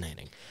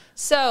fascinating.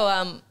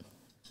 So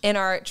in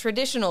our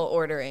traditional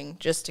ordering,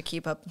 just to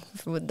keep up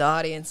with the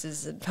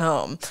audiences at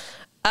home,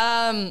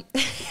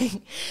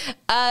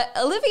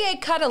 Olivier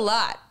cut a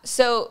lot.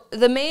 So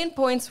the main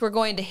points we're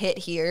going to hit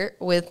here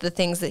with the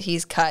things that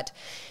he's cut.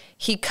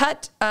 He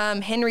cut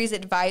Henry's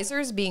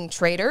advisors being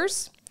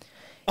traitors.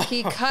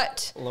 He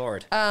cut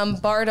Lord.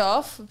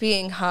 Bardolph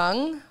being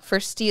hung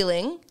for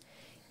stealing.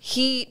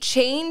 He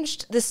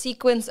changed the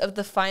sequence of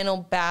the final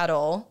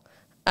battle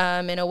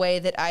in a way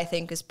that I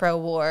think is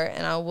pro-war,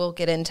 and we'll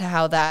get into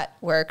how that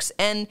works.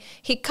 And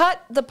he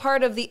cut the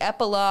part of the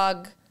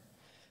epilogue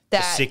that...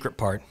 The secret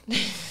part.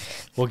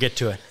 We'll get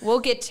to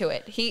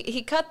it.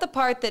 He cut the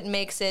part that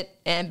makes it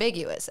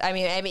ambiguous. I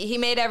mean, he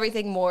made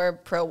everything more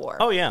pro-war.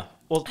 Oh, yeah.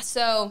 Well,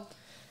 so,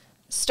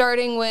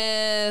 starting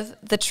with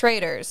the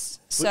traitors.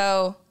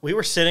 We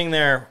were sitting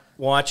there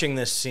watching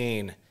this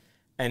scene,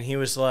 and he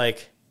was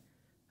like...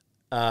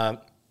 on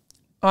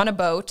a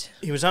boat.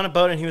 He was on a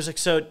boat, and he was like,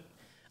 so...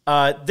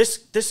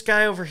 this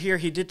guy over here,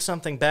 he did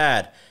something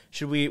bad.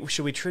 Should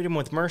we treat him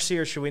with mercy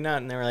or should we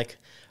not? And they were like,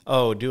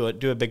 oh, do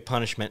a big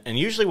punishment. And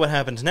usually what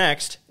happens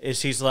next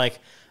is he's like,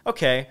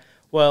 okay,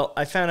 well,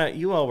 I found out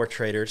you all were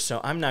traitors,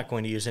 so I'm not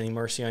going to use any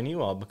mercy on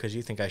you all because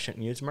you think I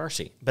shouldn't use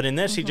mercy. But in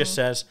this, he just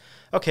says,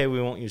 okay,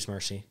 we won't use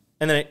mercy.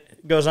 And then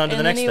it goes on to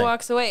the next thing. And then he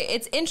walks away.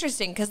 It's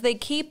interesting because they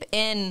keep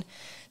in...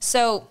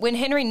 So when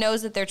Henry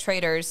knows that they're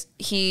traitors,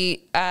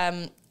 he,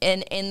 in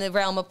the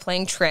realm of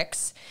playing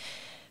tricks...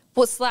 /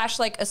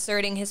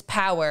 asserting his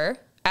power,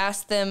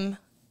 asked them,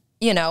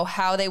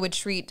 how they would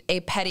treat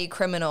a petty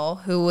criminal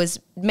who was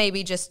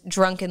maybe just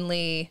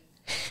drunkenly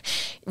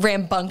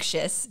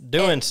rambunctious.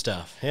 Doing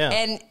stuff,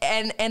 yeah.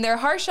 And they're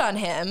harsh on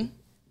him,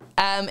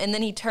 and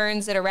then he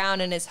turns it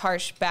around and is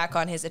harsh back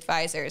on his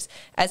advisors,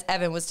 as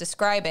Evan was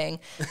describing.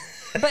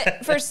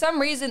 But for some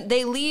reason,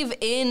 they leave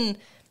in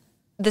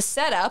the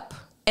setup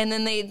and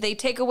then they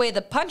take away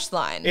the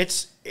punchline.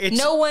 It's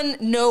no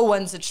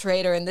one's a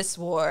traitor in this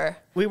war.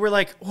 We were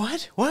like,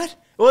 what? Well,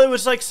 it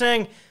was like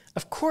saying,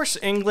 of course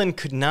England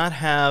could not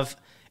have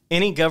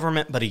any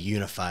government but a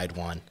unified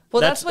one.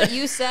 Well, that's what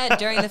you said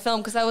during the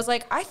film, because I was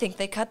like, I think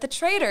they cut the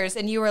traitors,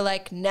 and you were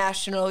like,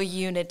 national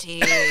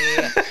unity.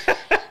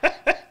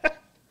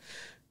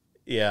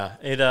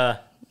 Yeah,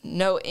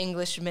 no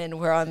Englishmen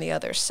were on the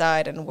other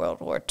side in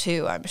World War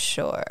II, I'm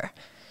sure.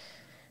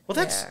 Well,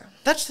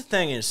 that's the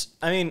thing is,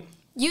 I mean,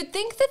 you'd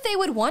think that they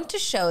would want to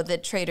show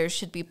that traitors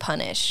should be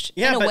punished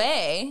in a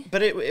way.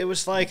 But it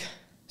was like...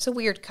 It's a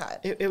weird cut.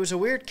 It was a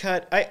weird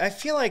cut. I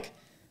feel like,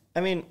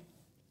 I mean,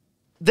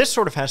 this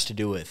sort of has to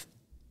do with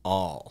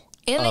all.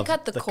 And they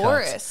cut the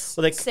chorus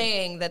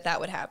saying that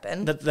would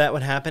happen. That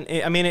would happen.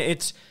 I mean,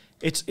 it's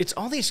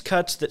all these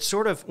cuts that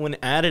sort of, when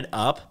added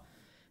up,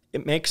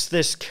 it makes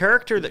this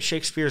character that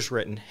Shakespeare's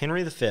written,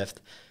 Henry V,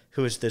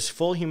 who is this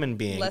full human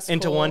being,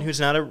 into one who's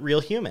not a real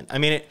human. I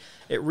mean,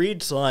 it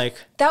reads like...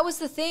 That was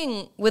the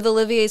thing with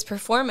Olivier's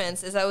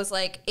performance, is I was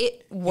like,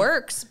 it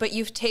works, but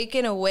you've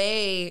taken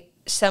away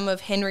some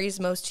of Henry's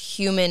most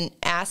human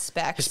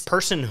aspects. His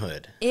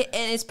personhood.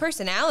 And his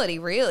personality,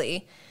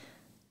 really.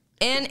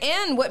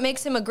 And what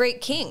makes him a great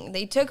king.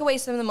 They took away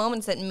some of the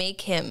moments that make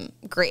him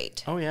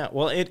great. Oh, yeah.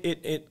 Well,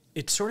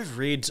 it sort of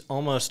reads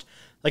almost...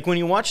 Like, when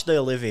you watch the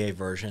Olivier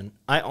version,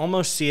 I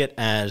almost see it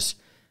as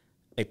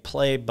a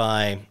play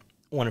by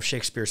one of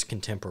Shakespeare's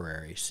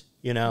contemporaries,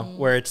 you know,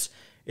 where it's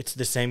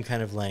the same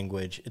kind of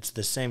language, it's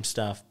the same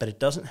stuff, but it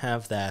doesn't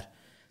have that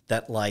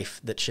life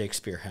that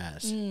Shakespeare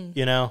has,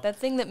 you know? That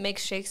thing that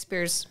makes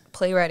Shakespeare's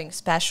playwriting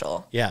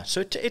special. Yeah,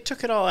 so it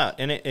took it all out,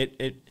 and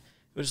it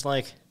was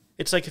like,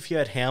 it's like if you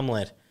had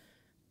Hamlet,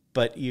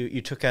 but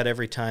you took out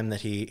every time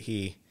that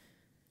he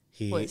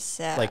was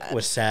sad. Like,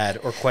 was sad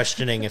or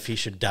questioning if he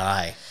should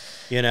die,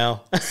 you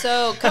know?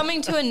 So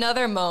coming to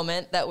another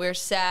moment that we're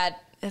sad.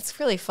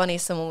 It's really funny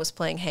someone was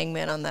playing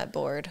Hangman on that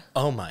board.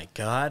 Oh, my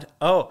God.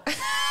 Oh,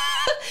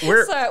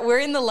 we're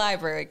in the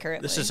library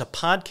currently. This is a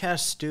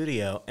podcast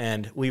studio,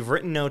 and we've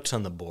written notes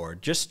on the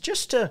board just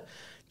to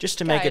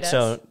make it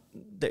so,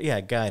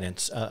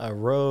 guidance, a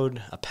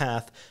road, a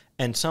path,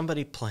 and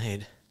somebody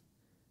played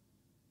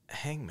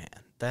Hangman.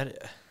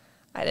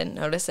 I didn't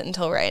notice it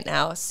until right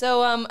now.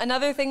 So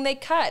another thing they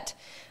cut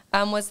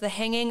was the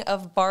hanging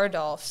of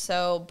Bardolph.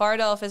 So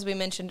Bardolph, as we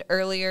mentioned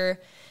earlier,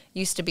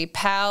 used to be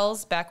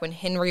pals back when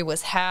Henry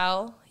was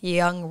Hal,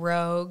 young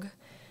rogue,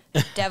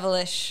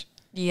 devilish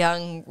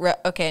young...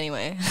 Okay,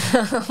 anyway.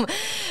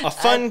 A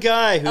fun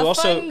guy who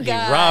also... He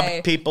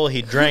robbed people,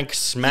 he drank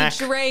smack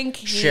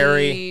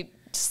sherry. He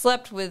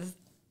slept with...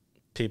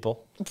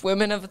 people.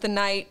 Women of the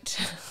night.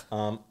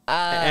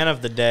 And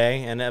of the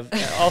day, and of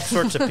all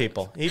sorts of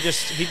people. He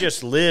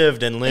just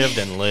lived and lived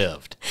and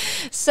lived.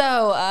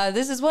 So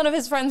this is one of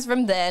his friends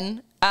from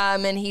then,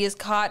 and he is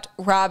caught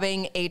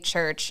robbing a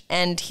church,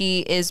 and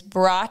he is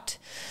brought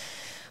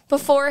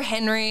before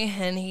Henry,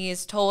 and he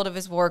is told of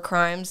his war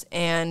crimes,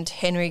 and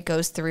Henry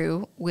goes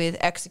through with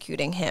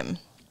executing him.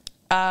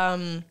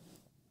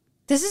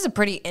 This is a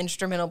pretty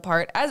instrumental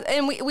part,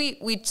 and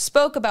we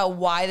spoke about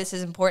why this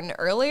is important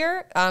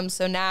earlier.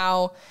 So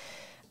now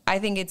I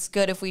think it's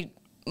good if we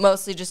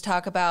mostly just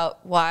talk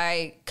about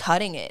why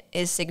cutting it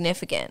is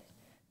significant.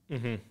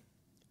 Mm-hmm.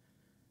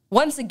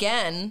 Once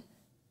again,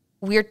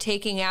 we're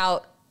taking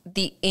out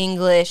the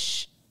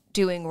English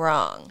doing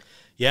wrong.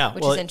 Yeah,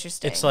 which is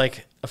interesting. It's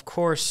like, of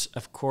course,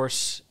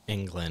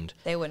 England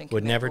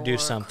would never do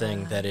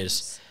something that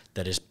is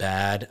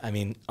bad. I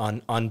mean,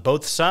 on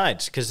both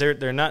sides, because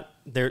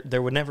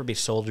there would never be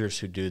soldiers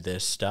who do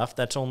this stuff.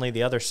 That's only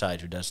the other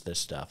side who does this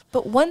stuff.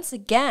 But once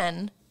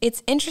again,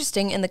 it's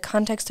interesting in the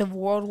context of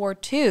World War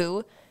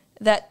II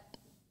that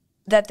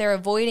they're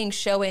avoiding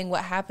showing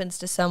what happens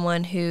to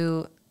someone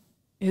who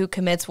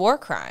commits war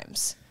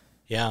crimes.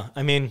 Yeah,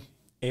 I mean,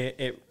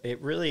 it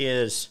really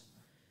is.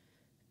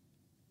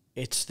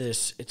 It's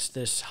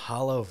this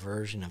hollow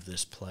version of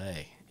this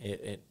play.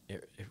 It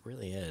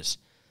really is.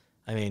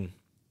 I mean.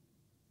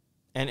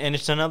 And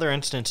it's another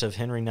instance of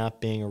Henry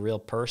not being a real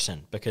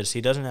person, because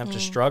he doesn't have to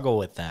struggle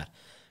with that.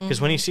 Because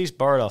when he sees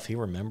Bardolph, he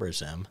remembers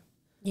him.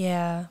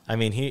 Yeah. I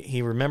mean,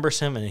 he remembers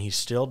him, and he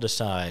still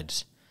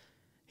decides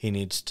he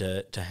needs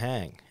to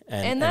hang.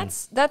 And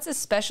that's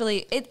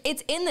especially,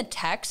 it's in the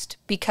text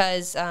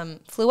because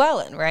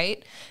Llewellyn,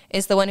 right,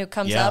 is the one who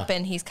comes up,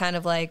 and he's kind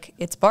of like,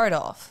 it's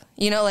Bardolph.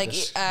 You know, like,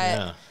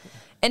 and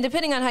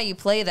depending on how you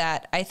play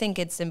that, I think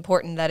it's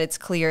important that it's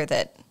clear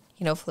that,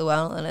 you know,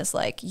 Llewellyn is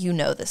like, you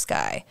know this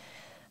guy.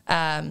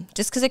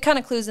 Just because it kind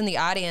of clues in the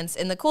audience.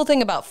 And the cool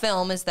thing about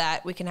film is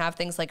that we can have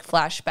things like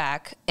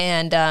flashback,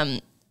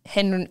 and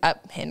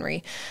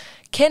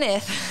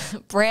Kenneth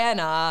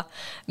Branagh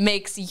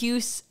makes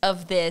use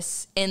of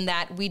this in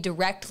that we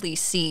directly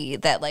see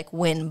that, like,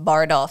 when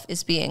Bardolph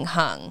is being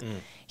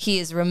hung, he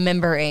is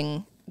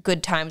remembering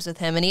good times with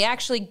him. And he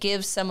actually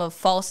gives some of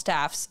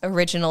Falstaff's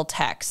original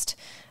text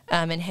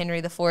in Henry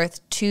IV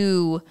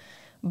to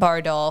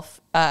Bardolph.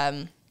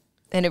 And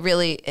it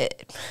really...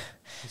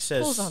 He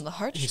says, pulls on the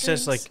heartstrings. He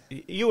says, like,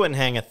 you wouldn't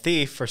hang a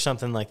thief or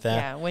something like that.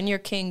 Yeah, when you're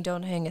king,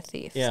 don't hang a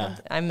thief. Yeah.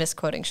 I'm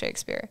misquoting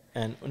Shakespeare.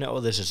 And no,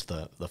 this is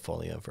the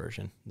folio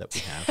version that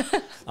we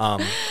have.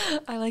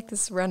 I like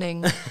this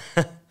running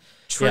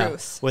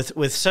truth. Yeah.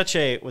 With such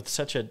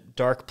a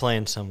dark play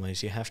in some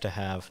ways, you have to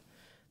have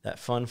that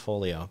fun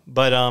folio.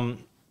 But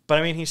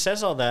I mean, he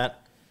says all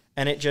that,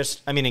 and it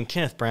just, I mean, in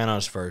Kenneth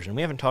Branagh's version,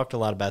 we haven't talked a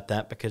lot about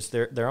that because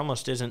there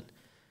almost isn't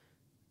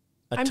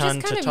a ton to talk about.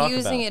 I'm just kind of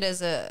using it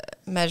as a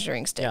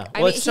measuring stick. Yeah.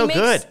 Well, it's so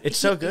good. It's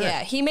so good.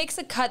 Yeah, he makes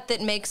a cut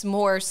that makes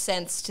more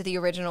sense to the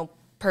original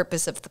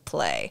purpose of the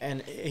play.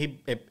 And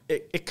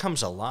it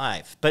comes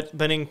alive. But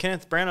in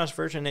Kenneth Branagh's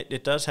version,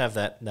 it does have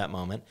that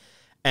moment.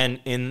 And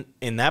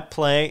in that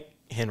play,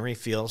 Henry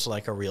feels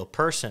like a real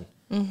person.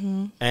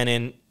 Mm-hmm.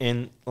 And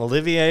in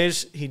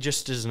Olivier's, he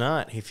just does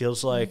not. He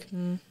feels like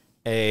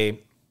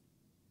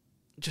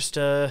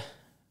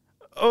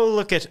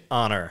look at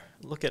honor.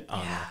 Look at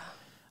honor.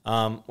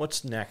 Yeah.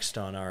 What's next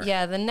on our...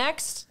 Yeah, the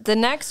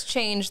next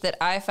change that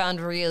I found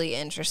really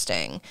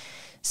interesting.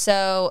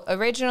 So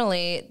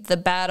originally, the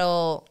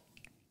battle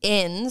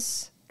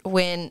ends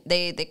when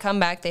they come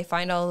back. They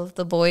find all of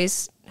the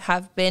boys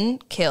have been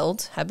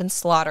killed, have been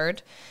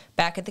slaughtered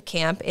back at the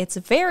camp. It's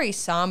very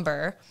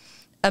somber.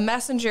 A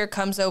messenger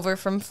comes over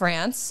from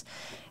France,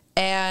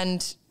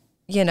 and,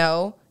 you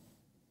know,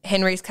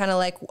 Henry's kind of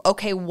like,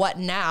 okay, what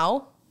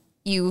now?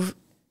 You've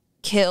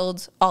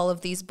killed all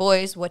of these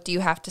boys. What do you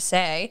have to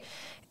say?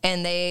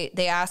 And they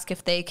ask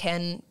if they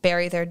can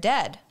bury their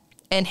dead.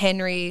 And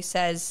Henry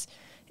says,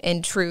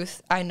 in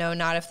truth, I know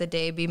not if the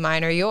day be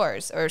mine or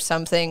yours, or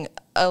something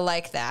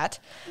like that.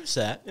 What's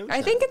that?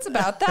 I think it's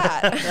about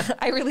that.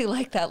 I really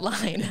like that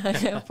line. I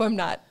hope I'm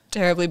not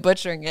terribly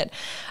butchering it.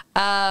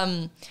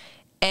 And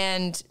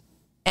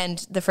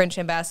the French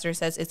ambassador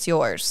says, it's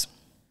yours.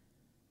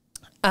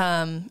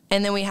 And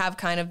then we have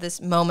kind of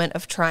this moment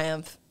of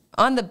triumph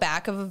on the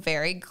back of a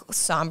very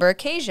somber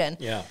occasion,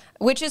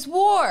 which is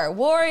war.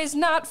 War is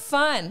not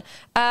fun.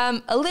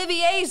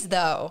 Olivier's,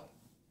 though,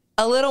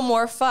 a little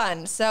more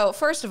fun. So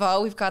first of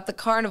all, we've got the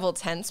carnival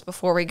tents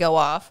before we go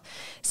off.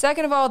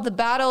 Second of all, the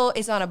battle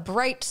is on a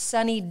bright,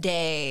 sunny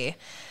day.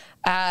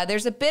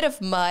 There's a bit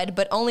of mud,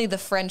 but only the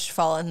French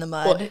fall in the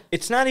mud. Well,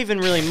 it's not even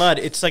really mud.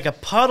 It's like a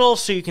puddle,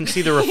 so you can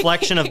see the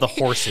reflection of the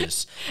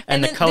horses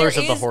and the colors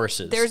of the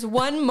horses. There's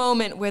one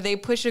moment where they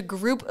push a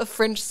group of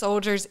French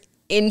soldiers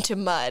into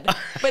mud,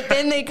 but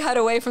then they cut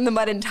away from the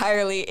mud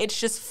entirely. It's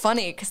just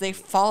funny because they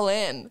fall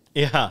in.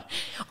 Yeah.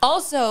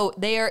 Also,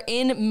 they are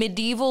in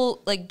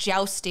medieval, like,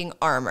 jousting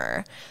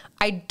armor.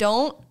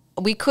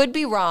 We could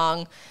be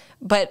wrong,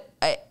 but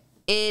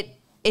it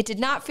did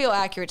not feel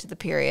accurate to the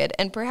period,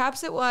 and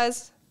perhaps it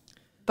was,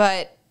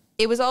 but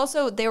it was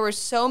also, there were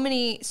so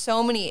many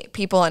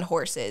people on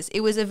horses.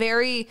 It was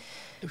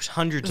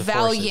hundreds of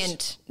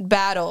valiant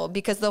battle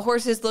because the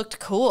horses looked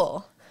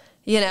cool,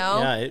 you know?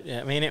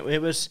 Yeah,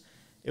 it was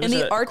and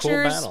the archers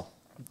cool battle.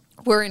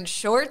 Were in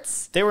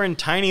shorts. They were in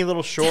tiny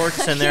little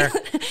shorts, and and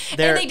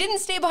they didn't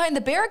stay behind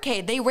the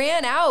barricade. They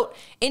ran out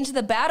into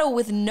the battle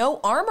with no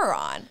armor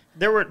on.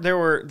 There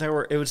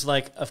were. It was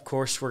like, of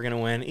course we're gonna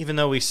win, even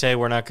though we say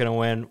we're not gonna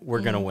win.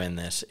 We're gonna win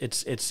this.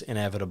 It's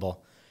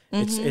inevitable.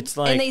 Mm-hmm. It's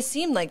like, and they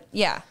seemed like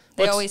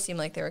they always seemed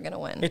like they were gonna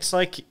win. It's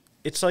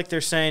like they're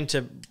saying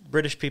to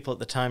British people at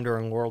the time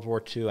during World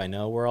War II, I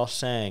know we're all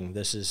saying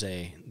this is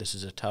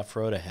a tough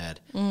road ahead,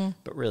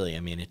 but really, I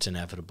mean, it's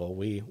inevitable.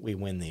 We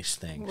win these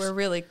things. We're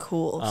really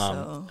cool.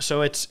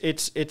 So it's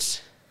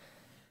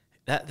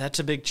that's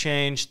a big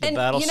change. The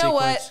battle you know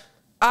sequence. What?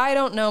 I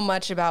don't know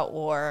much about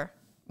war,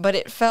 but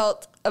it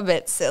felt a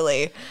bit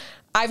silly.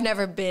 I've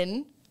never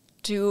been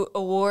to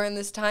a war in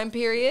this time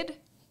period.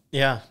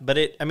 Yeah, but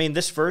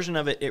this version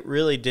of it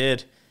really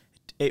did.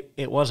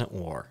 It wasn't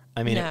war.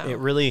 I mean, no. it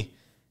really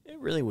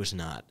was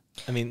not.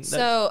 I mean,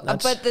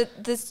 but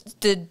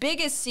the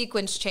biggest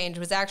sequence change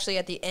was actually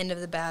at the end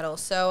of the battle.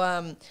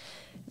 So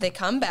they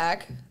come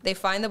back, they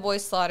find the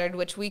boys slaughtered,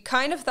 which we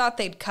kind of thought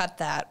they'd cut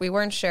that. We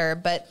weren't sure,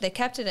 but they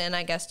kept it in,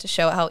 I guess, to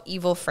show how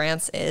evil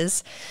France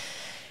is.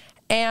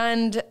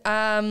 And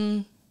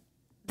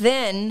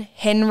then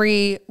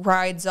Henry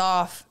rides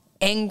off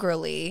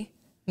angrily,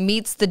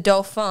 meets the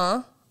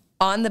Dauphin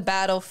on the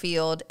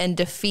battlefield, and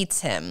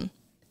defeats him,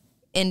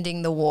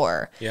 ending the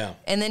war. Yeah.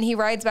 And then he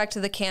rides back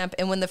to the camp,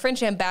 and when the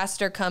French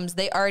ambassador comes,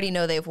 they already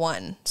know they've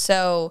won.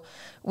 So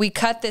we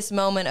cut this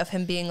moment of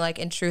him being like,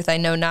 in truth, I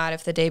know not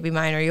if the day be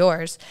mine or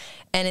yours.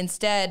 And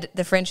instead,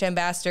 the French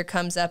ambassador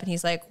comes up, and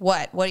he's like,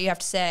 what? What do you have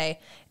to say?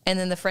 And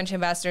then the French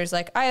ambassador is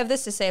like, I have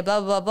this to say, blah,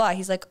 blah, blah.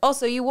 He's like,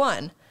 also, you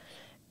won.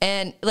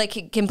 And, like,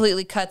 he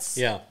completely cuts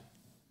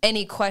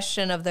any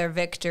question of their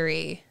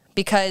victory,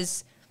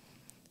 because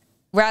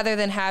rather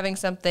than having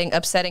something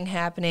upsetting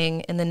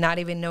happening and then not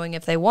even knowing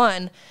if they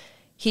won,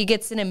 he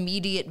gets an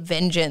immediate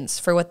vengeance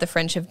for what the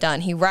French have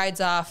done. He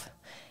rides off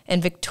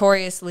and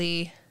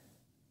victoriously,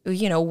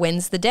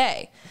 wins the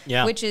day,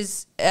 which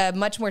is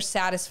much more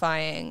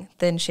satisfying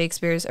than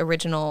Shakespeare's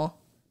original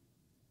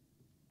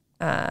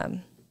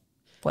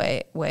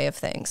way of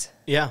things.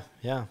 Yeah.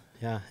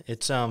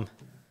 It's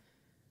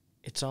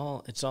it's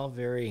all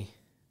very.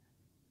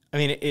 I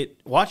mean,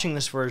 watching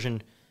this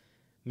version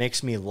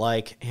makes me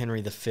like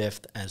Henry V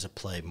as a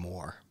play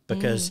more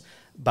because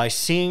by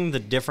seeing the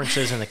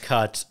differences in the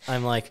cuts,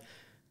 I'm like,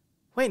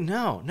 wait,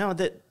 no,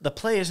 the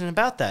play isn't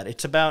about that.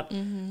 It's about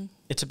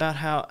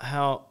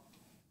how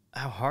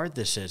hard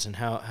this is and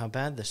how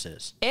bad this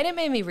is. And it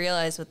made me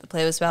realize what the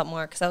play was about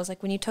more because I was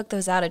like, when you took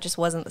those out, it just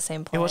wasn't the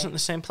same play. It wasn't the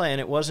same play, and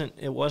it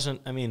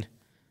wasn't. I mean,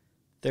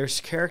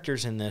 there's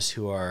characters in this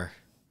who are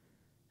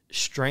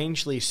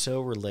strangely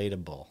so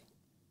relatable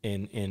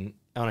in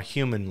on a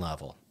human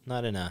level,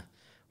 not in a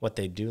what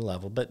they do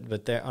level,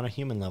 but they're on a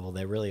human level.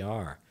 They really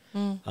are.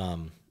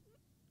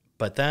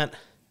 But that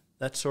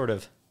sort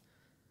of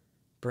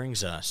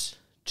brings us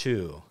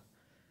to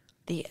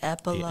the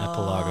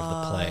epilogue of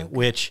the play,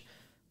 which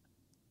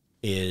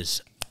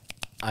is,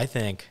 I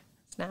think,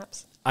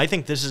 snaps. I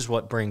think this is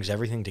what brings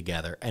everything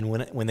together. And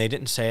when they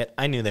didn't say it,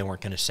 I knew they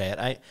weren't going to say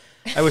it.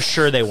 I was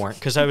sure they weren't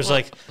because I was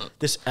like,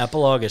 this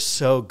epilogue is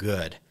so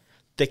good.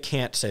 They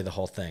can't say the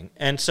whole thing.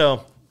 And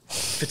so,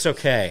 if it's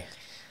okay,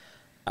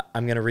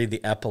 I'm going to read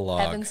the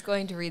epilogue. Evan's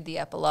going to read the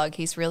epilogue.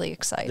 He's really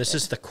excited. This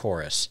is the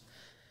chorus.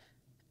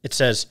 It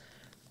says,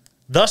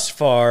 "Thus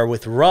far,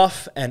 with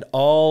rough and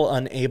all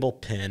unable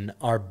pen,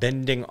 our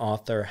bending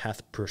author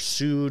hath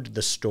pursued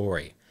the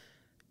story,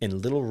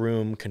 in little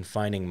room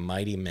confining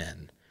mighty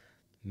men,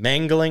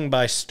 mangling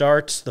by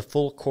starts the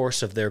full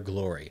course of their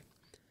glory.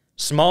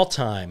 Small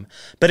time,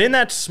 but in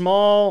that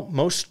small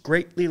most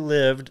greatly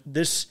lived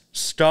this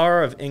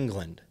star of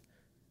England.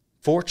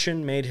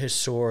 Fortune made his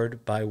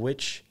sword, by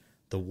which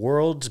the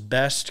world's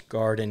best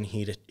garden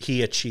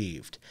he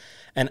achieved,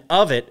 and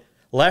of it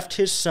left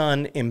his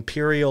son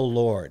imperial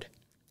lord,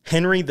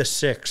 Henry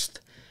VI,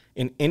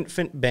 in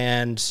infant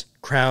bands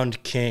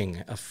crowned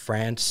king of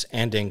France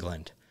and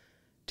England.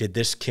 Did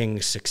this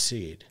king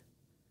succeed,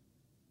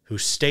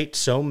 whose state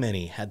so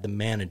many had the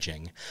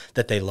managing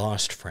that they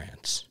lost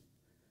France,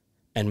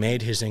 and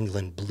made his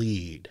England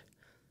bleed,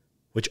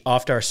 which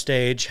oft our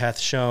stage hath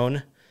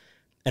shown,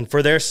 and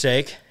for their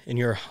sake, in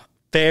your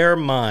fair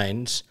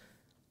minds,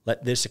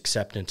 let this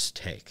acceptance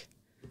take."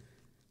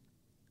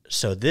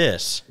 So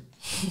this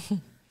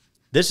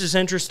is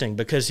interesting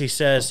because he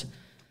says,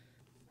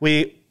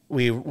 we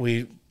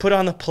put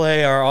on the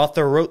play, our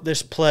author wrote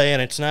this play,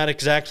 and it's not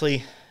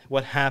exactly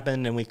what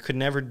happened, and we could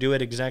never do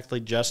it exactly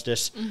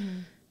justice,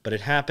 but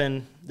it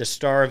happened. The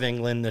Star of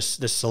England, this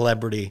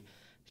celebrity,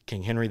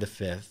 King Henry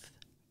V,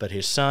 but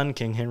his son,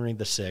 King Henry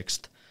VI,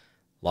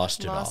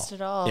 lost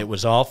it all. It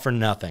was all for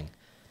nothing.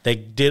 They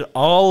did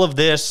all of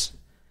this,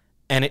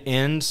 and it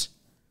ends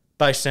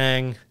by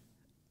saying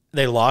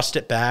they lost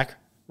it back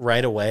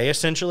right away,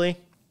 essentially.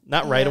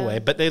 Not right away,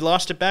 but they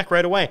lost it back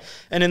right away.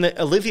 And in the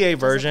Olivier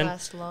version,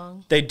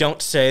 they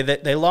don't say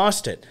that they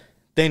lost it.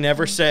 They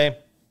never say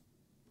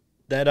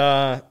that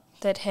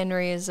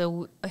Henry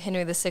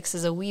VI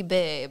is a wee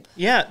babe.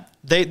 Yeah,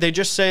 they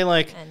just say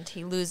like, and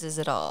he loses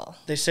it all.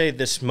 They say,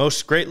 "This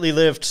most greatly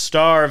lived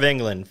Star of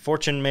England,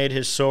 fortune made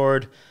his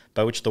sword,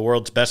 by which the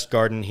world's best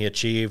garden he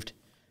achieved,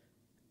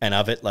 and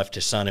of it left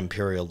his son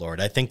imperial lord."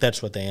 I think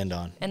that's what they end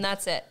on. And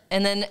that's it.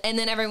 And then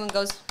everyone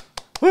goes,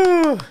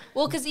 woo!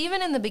 Well, because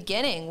even in the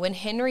beginning, when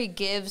Henry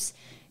gives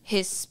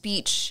his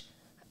speech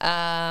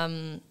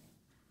after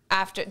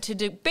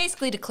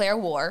basically declare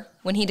war,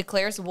 when he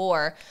declares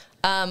war,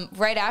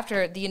 right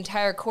after, the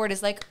entire court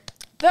is like,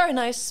 "Very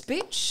nice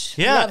speech,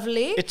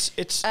 lovely." It's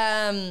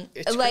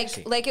like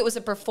crazy. Like it was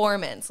a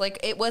performance. Like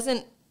it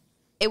wasn't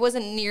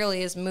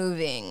nearly as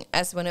moving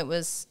as when it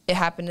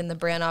happened in the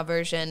Branagh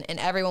version, and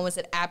everyone was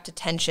at apt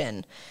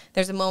attention.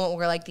 There's a moment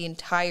where like the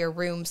entire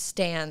room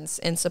stands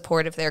in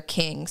support of their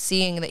king,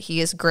 seeing that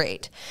he is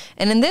great.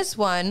 And in this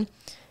one,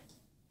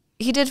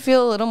 he did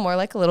feel a little more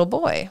like a little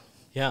boy.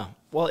 Yeah.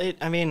 Well, I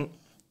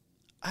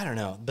don't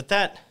know, but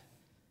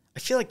I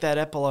feel like that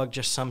epilogue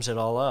just sums it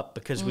all up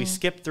because we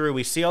skip through,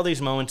 we see all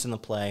these moments in the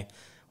play.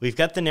 We've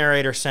got the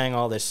narrator saying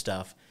all this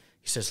stuff.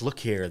 He says, "Look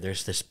here,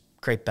 there's this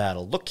great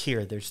battle. Look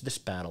here, there's this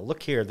battle.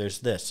 Look here, there's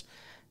this."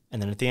 And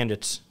then at the end,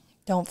 it's...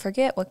 Don't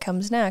forget what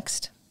comes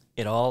next.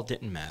 It all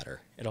didn't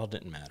matter. It all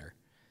didn't matter.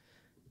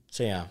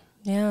 So, yeah.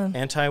 Yeah.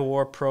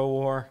 Anti-war,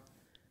 pro-war,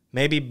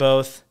 maybe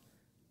both.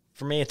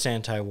 For me, it's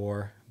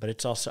anti-war, but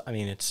it's also,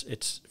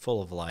 it's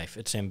full of life.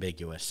 It's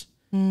ambiguous.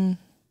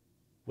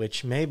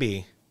 Which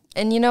maybe...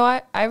 And,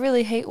 I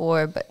really hate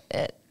war, but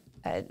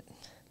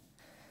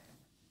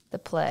the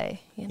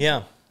play.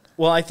 Yeah.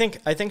 Well, I think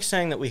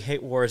saying that we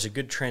hate war is a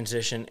good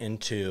transition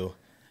into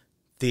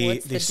the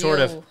sort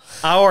of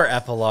our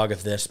epilogue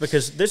of this,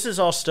 because this is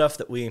all stuff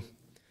that we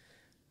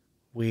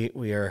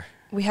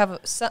have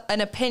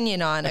an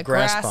opinion on, a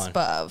grasp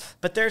of.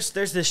 But there's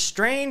this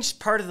strange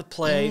part of the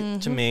play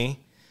to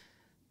me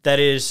that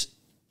is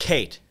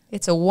Kate.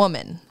 It's a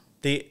woman.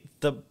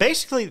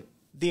 Basically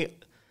the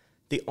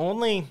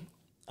only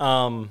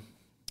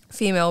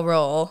female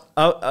role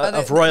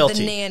of royalty,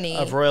 the nanny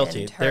of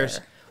royalty. And her. There's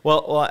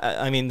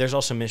there's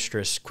also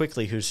Mistress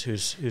Quickly,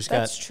 who's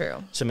got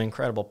some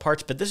incredible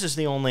parts, but this is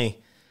the only,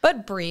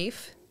 but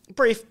brief,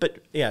 but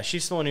yeah,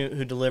 she's the one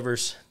who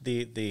delivers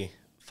the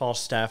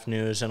Falstaff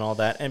news and all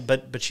that. And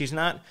but she's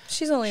not.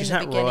 She's only in the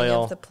not beginning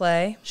royal. of the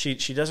play. She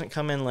doesn't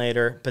come in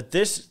later. But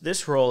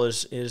this role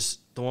is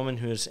the woman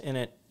who's in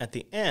it at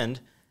the end,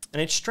 and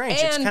it's strange.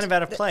 It's kind of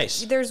out of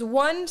place. There's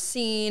one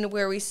scene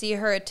where we see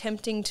her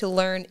attempting to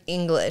learn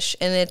English,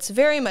 and it's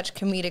very much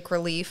comedic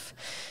relief.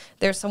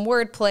 There's some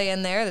wordplay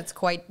in there that's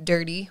quite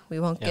dirty.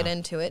 We won't get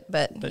into it,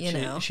 but you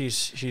know.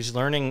 She's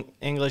learning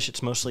English.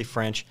 It's mostly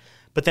French.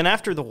 But then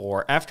after the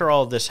war, after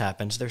all of this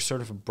happens, there's sort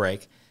of a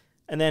break.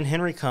 And then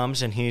Henry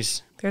comes and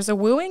there's a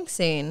wooing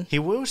scene. He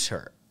woos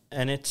her.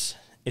 And it's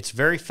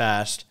very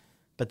fast,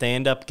 but they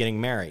end up getting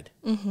married.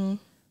 Mm-hmm.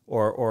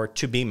 Or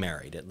to be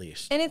married, at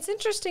least. And it's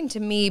interesting to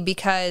me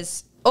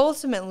because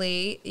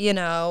ultimately, you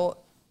know,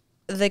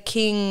 the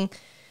king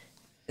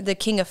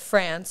of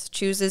France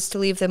chooses to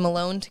leave them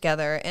alone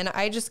together. And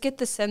I just get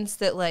the sense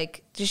that,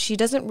 like, she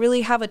doesn't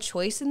really have a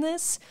choice in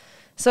this.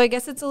 So I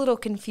guess it's a little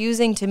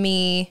confusing to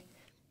me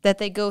that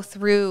they go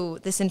through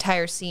this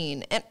entire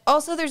scene. And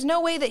also, there's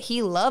no way that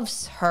he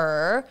loves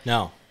her.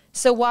 No.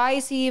 So why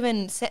is he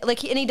even,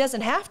 and he doesn't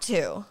have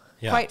to,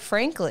 quite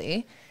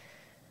frankly.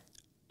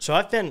 So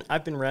I've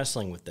been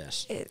wrestling with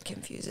this. It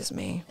confuses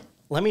me.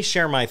 Let me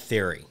share my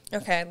theory.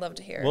 Okay, I'd love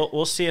to hear.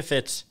 We'll see if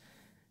it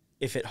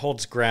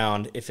holds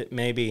ground, if it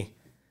maybe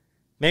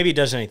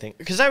does anything.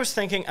 Because I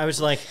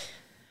was like,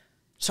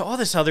 so all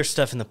this other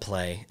stuff in the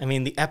play, I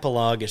mean, the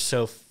epilogue is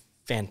so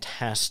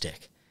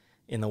fantastic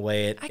in the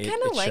way it shows that. I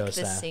kind of like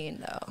this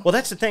scene, though. Well,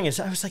 that's the thing, is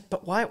I was like,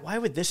 but why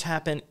would this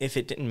happen if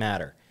it didn't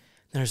matter?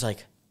 Then I was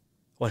like,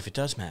 what if it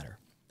does matter?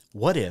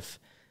 What if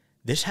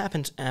this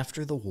happens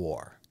after the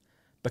war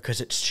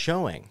because it's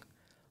showing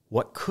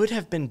what could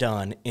have been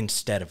done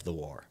instead of the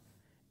war?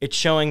 It's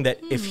showing that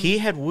if he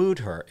had wooed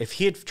her, if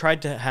he had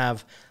tried to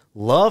have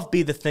love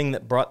be the thing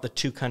that brought the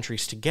two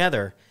countries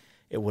together,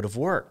 it would have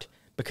worked,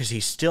 because he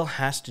still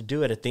has to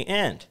do it at the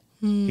end.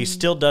 He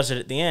still does it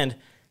at the end,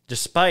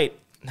 despite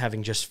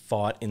having just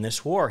fought in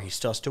this war. He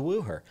still has to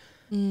woo her.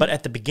 But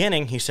at the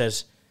beginning, he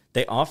says,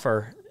 they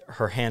offer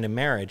her hand in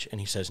marriage,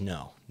 and he says,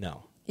 no,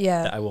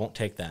 I won't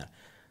take that.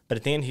 But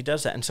at the end, he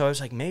does that. And so I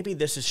was like, maybe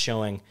this is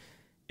showing,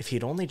 if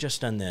he'd only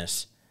just done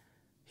this,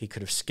 he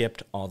could have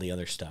skipped all the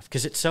other stuff,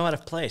 because it's so out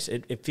of place.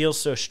 It feels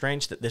so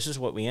strange that this is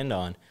what we end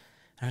on. And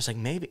I was like,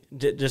 maybe,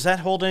 does that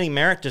hold any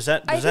merit?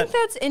 I think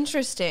that's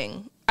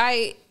interesting.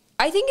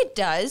 I think it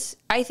does.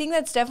 I think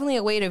that's definitely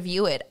a way to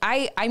view it.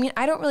 I mean,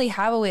 I don't really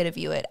have a way to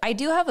view it. I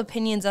do have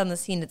opinions on the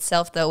scene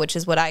itself, though, which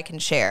is what I can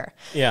share.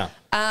 Yeah.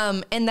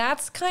 And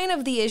that's kind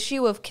of the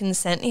issue of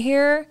consent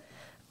here,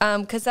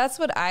 because that's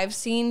what I've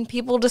seen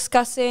people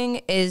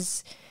discussing,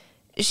 is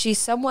she's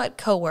somewhat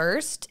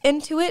coerced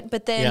into it,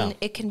 but then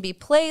it can be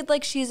played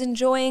like she's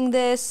enjoying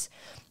this,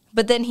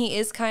 but then he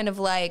is kind of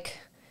like,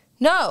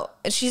 no.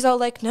 And she's all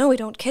like, no, we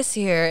don't kiss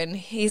here. And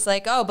he's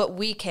like, oh, but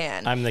we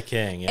can. I'm the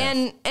king,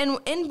 yes. And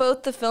in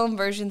both the film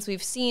versions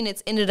we've seen,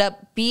 it's ended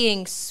up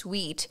being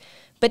sweet.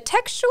 But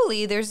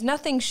textually, there's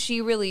nothing she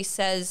really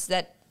says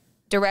that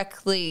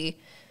directly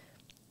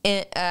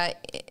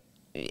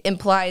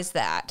implies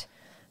that.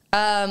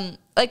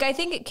 Like, I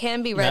think it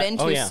can be read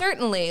into,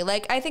 certainly.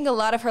 Like, I think a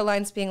lot of her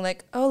lines being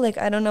like, oh, like,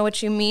 I don't know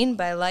what you mean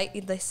by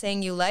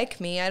saying you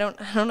like me. I don't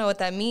know what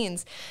that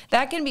means.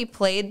 That can be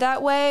played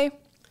that way.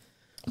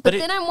 But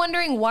then I'm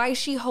wondering why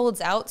she holds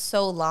out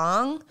so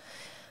long.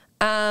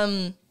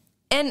 And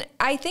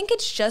I think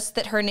it's just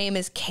that her name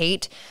is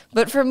Kate.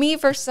 But for me,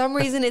 for some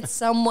reason, it's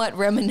somewhat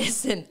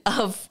reminiscent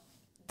of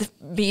the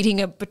beating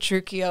of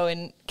Petruchio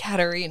and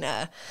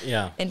Caterina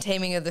in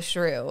Taming of the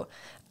Shrew.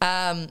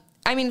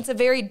 I mean, it's a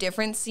very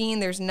different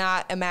scene. There's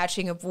not a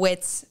matching of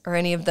wits or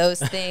any of those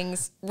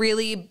things,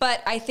 really.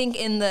 But I think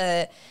in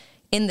the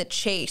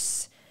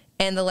chase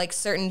and the, like,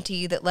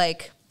 certainty that,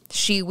 like,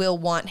 she will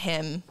want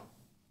him,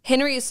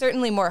 Henry is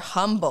certainly more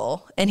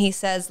humble, and he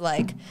says,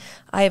 like,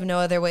 I have no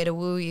other way to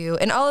woo you,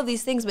 and all of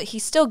these things, but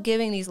he's still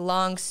giving these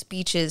long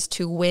speeches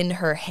to win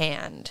her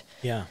hand.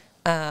 Yeah.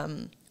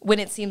 When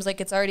it seems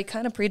like it's already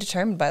kind of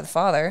predetermined by the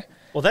father.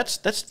 Well, that's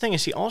the thing,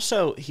 is he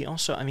also,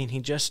 I mean, he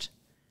just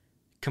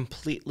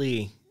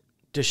completely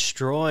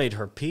destroyed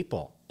her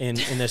people in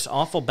this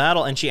awful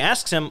battle. And she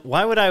asks him,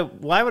 why would I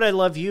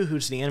love you,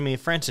 who's the enemy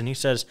of France? And he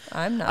says,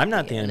 I'm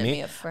not the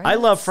enemy of France. I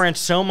love France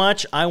so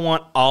much, I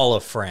want all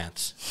of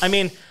France. I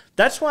mean,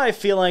 that's why I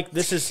feel like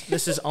this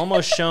is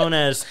almost shown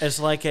as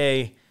like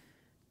a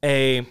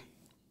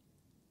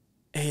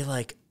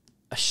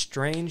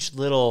strange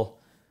little,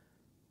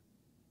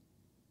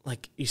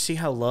 like, you see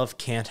how love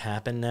can't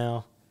happen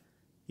now?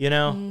 You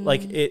know?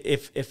 Like,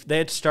 if they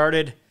had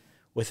started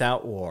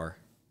without war,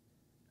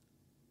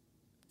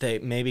 they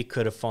maybe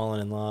could have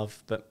fallen in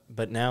love,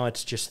 but now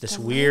it's just this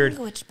weird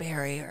language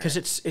barrier. Because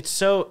it's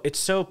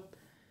so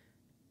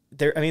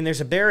there. I mean, there's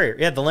a barrier.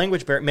 Yeah, the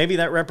language barrier. Maybe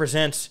that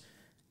represents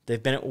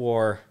they've been at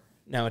war.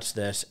 Now it's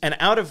this, and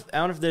out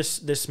of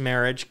this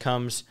marriage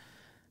comes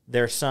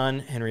their son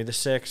Henry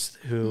VI,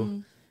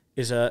 who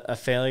is a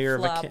failure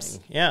of a king.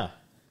 Yeah.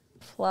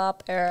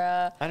 Flop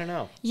era. I don't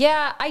know.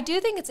 Yeah, I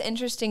do think it's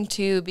interesting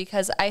too,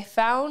 because I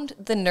found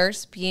the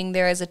nurse being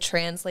there as a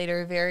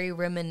translator very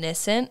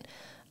reminiscent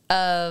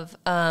of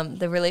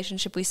the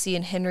relationship we see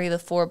in Henry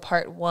IV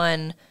Part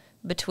 1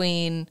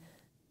 between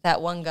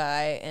that one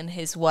guy and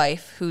his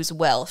wife who's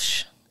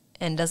Welsh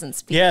and doesn't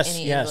speak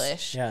any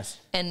English. Yes.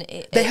 And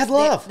they have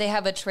love. They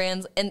have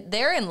and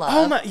they're in love.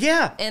 Oh my,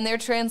 yeah. And their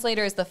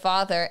translator is the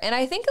father. And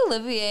I think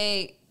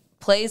Olivier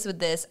plays with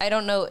this. I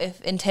don't know if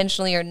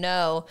intentionally or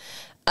no.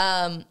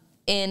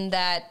 In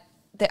that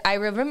I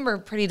remember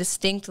pretty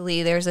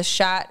distinctly, there's a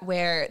shot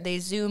where they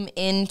zoom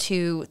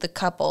into the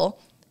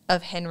couple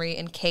of Henry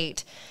and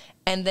Kate,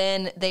 and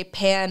then they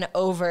pan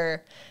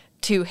over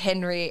to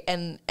Henry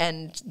and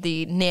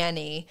the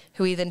nanny,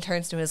 who he then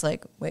turns to and is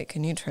like, wait,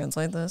 can you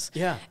translate this?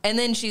 Yeah. And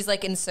then she's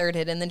like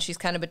inserted, and then she's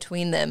kind of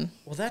between them.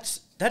 Well,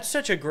 that's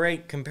such a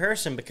great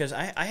comparison, because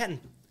I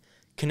hadn't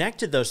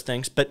connected those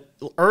things. But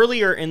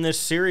earlier in this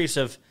series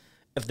of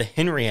the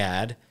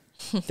Henriad,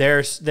 there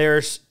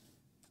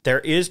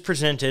is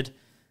presented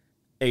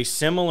a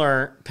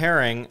similar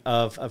pairing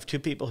of two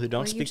people who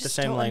don't speak the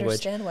same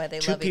language. Understand why they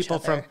two love people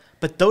each other.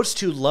 but those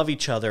two love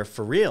each other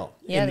for real.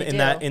 Yeah, they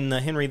do. In the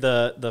Henry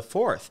the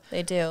Fourth.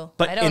 They do.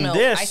 But I don't in know.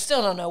 this, I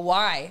still don't know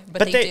why,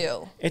 but they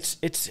do. It's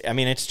just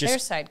they're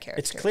side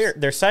characters. It's clear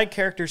they're side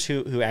characters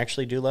who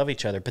actually do love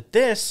each other. But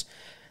this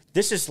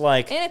is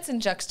like, and it's in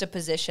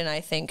juxtaposition,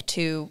 I think,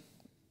 to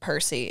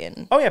Percy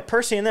and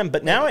Percy and them.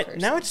 But now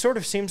it sort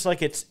of seems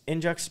like it's in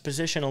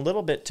juxtaposition a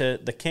little bit to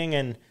the king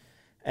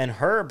and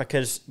her,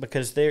 because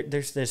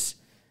there's this.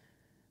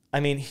 I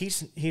mean,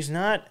 he's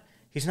not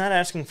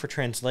asking for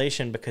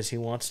translation because he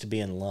wants to be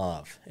in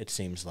love. It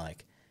seems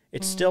like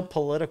it's still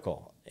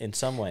political in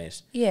some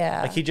ways.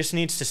 Yeah, like he just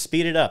needs to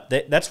speed it up.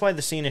 That's why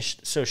the scene is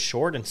so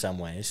short in some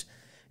ways,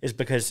 is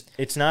because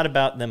it's not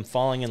about them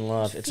falling in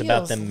love. It's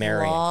about them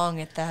marrying. Long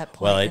at that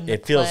point. Well,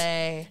 it feels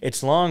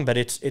it's long, but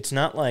it's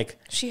not like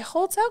she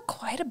holds out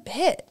quite a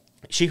bit.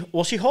 She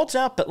holds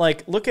out, but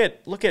like look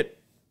at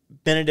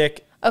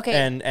Benedict. Okay,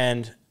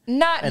 and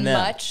not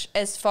much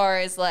as far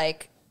as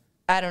like,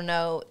 I don't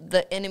know,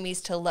 the enemies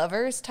to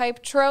lovers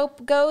type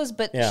trope goes,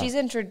 but she's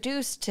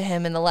introduced to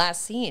him in the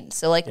last scene.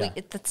 So like,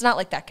 it's not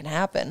like that can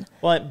happen.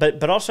 Well,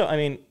 but also, I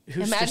mean,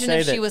 imagine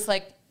if she was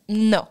like,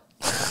 no.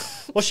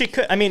 Well, she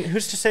could. I mean,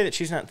 who's to say that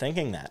she's not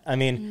thinking that? I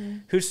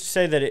mean, who's to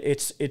say that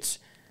it's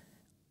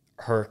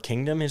her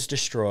kingdom is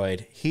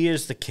destroyed. He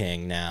is the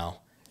king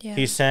now. Yeah.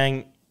 He's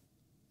saying,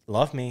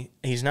 love me.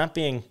 He's not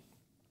being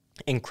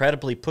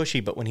incredibly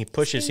pushy, but when he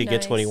pushes, he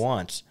gets what he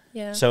wants.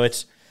 Yeah. So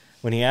it's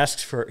when he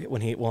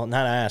when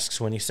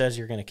he says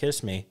you're going to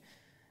kiss me,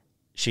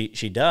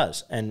 she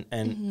does, and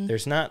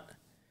there's not.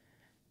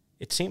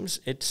 It seems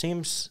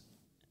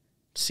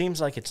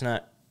like it's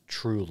not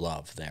true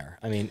love there.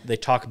 I mean, they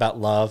talk about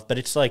love, but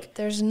it's like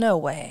there's no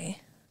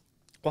way.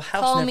 Well,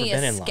 Hal's never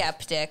been in love. Call me a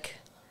skeptic.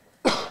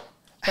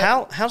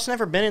 Hal's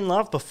never been in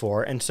love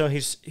before, and so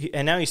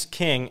and now he's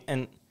king,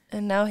 and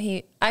now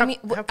he.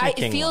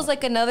 It feels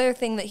like another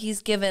thing that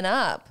he's given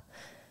up.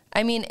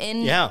 I mean,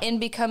 in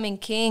becoming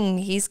king,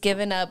 he's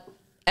given up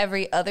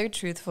every other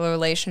truthful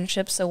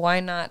relationship, so why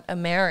not a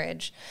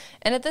marriage?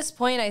 And at this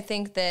point, I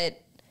think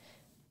that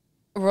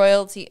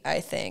royalty,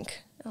 I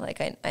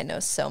know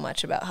so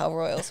much about how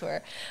royals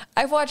were.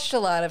 I've watched a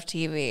lot of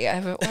TV.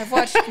 I've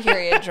watched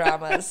period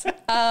dramas.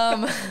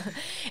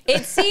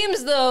 It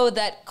seems, though,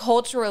 that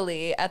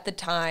culturally at the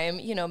time,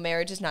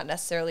 marriage is not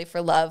necessarily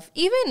for love.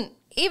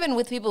 Even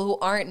with people who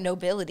aren't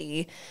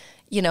nobility,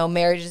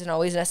 marriage isn't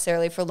always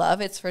necessarily for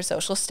love. It's for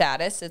social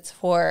status. It's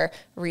for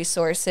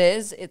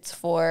resources. It's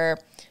for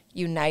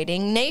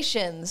uniting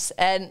nations.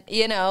 And,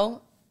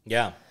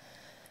 Yeah.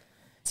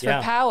 It's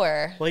for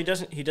power. Well,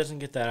 he doesn't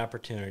get that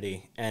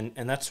opportunity. And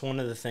that's one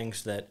of the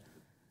things that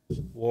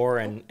war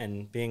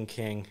and being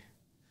king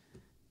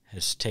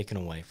has taken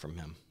away from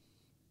him.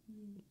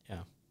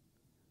 Yeah.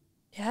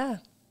 Yeah.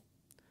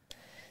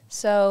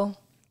 So,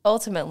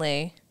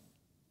 ultimately,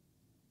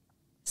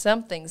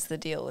 something's the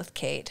deal with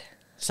Kate.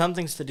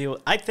 Something's the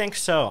deal. I think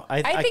so.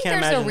 I think can't there's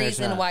imagine a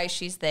reason why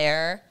she's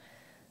there.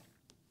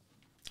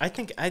 I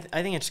think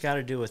it's got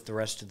to do with the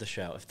rest of the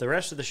show. If the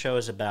rest of the show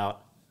is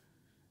about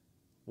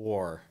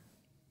war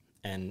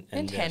and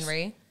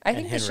Henry, I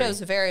think the show's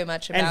very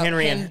much about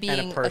him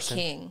being a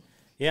king.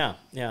 Yeah.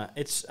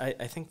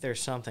 I think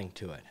there's something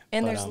to it.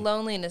 And there's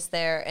loneliness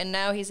there, and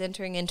now he's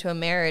entering into a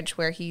marriage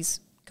where he's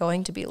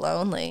going to be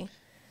lonely.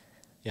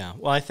 Yeah.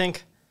 Well, I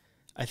think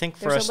for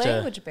there's us a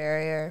language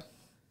barrier.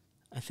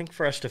 I think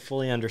for us to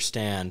fully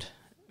understand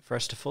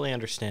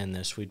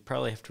this, we'd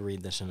probably have to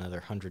read this another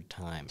 100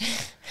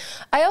 times.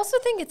 I also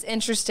think it's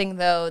interesting,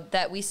 though,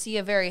 that we see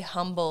a very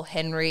humble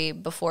Henry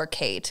before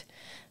Kate,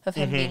 of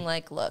him being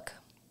like, "Look,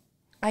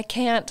 I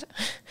can't.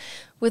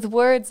 With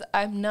words,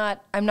 I'm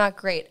not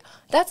great."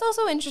 That's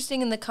also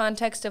interesting in the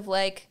context of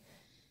like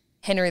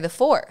Henry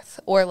IV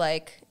or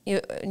like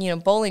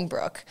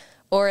Bolingbroke,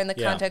 or in the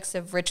context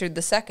of Richard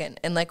II,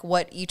 and like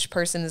what each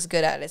person is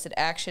good at. Is it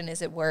action?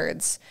 Is it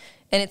words?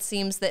 And it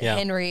seems that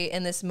Henry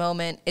in this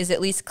moment is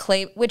at least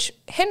which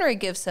Henry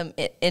gives some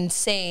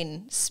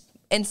insanely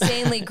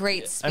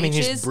great speeches. I mean,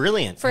 he's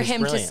brilliant. For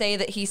him to say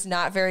that he's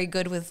not very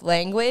good with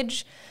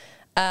language.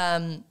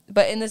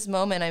 But in this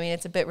moment, I mean,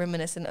 it's a bit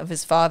reminiscent of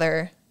his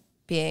father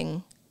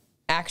being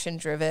action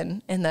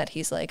driven in that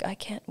he's like, I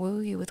can't woo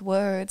you with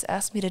words.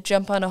 Ask me to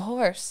jump on a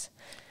horse.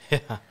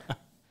 Yeah.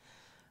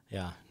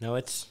 Yeah. No,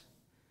 it's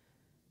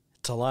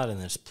a lot in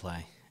this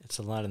play. It's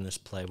a lot in this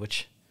play,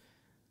 which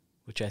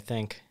I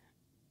think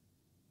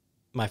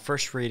my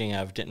first reading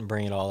of didn't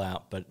bring it all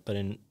out, but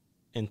in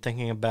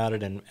thinking about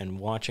it and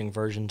watching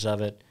versions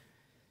of it,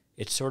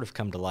 it's sort of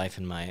come to life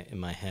in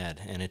my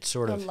head, and it's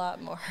sort of a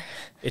lot more.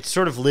 It's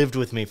sort of lived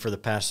with me for the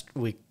past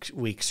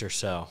weeks or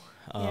so,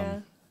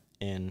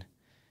 in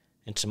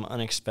some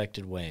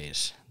unexpected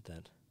ways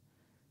that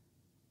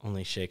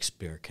only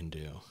Shakespeare can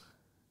do.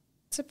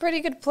 It's a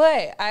pretty good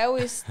play. I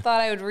always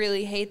thought I would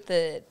really hate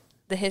the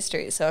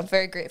history, so I'm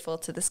very grateful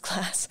to this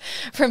class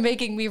for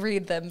making me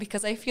read them,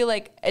 because I feel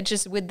like it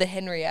just with the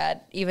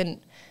Henriette,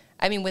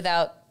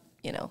 without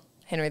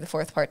Henry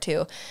IV Part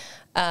 2,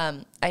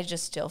 I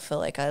just still feel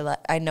like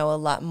I know a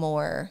lot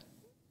more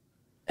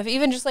of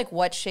even just like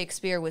what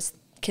Shakespeare was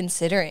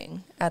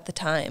considering at the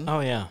time.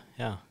 Oh yeah,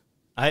 yeah,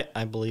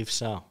 I believe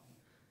so.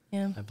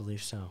 Yeah, I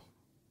believe so.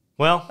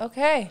 Well,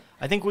 okay.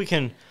 I think we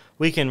can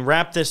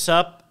wrap this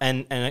up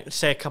and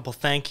say a couple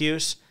thank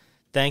yous.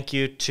 Thank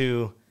you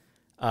to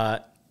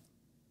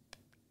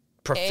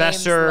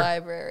Professor Ames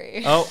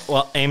Library.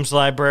 Ames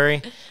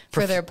Library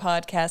for their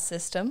podcast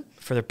system.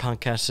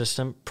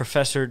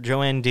 Professor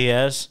Joanne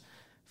Diaz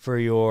for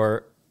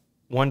your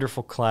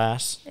wonderful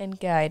class and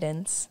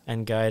guidance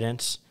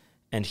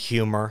and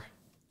humor.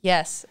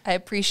 Yes, I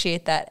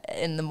appreciate that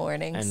in the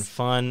mornings. And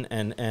fun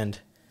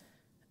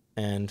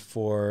and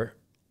for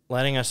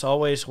letting us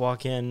always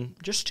walk in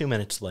just 2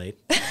 minutes late.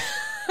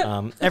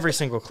 Every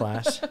single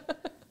class.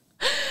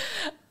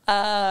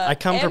 I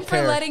come prepared. And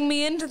for letting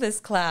me into this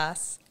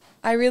class.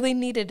 I really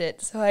needed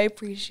it, so I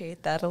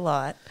appreciate that a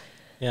lot.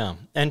 Yeah.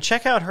 And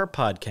check out her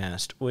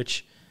podcast,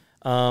 which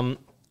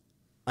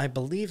I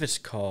believe is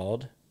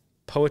called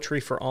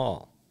Poetry for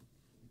All.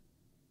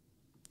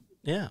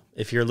 Yeah,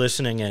 if you're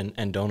listening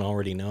and don't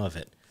already know of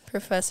it.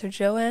 Professor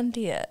Joanne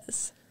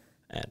Diaz.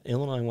 At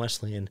Illinois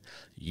Wesleyan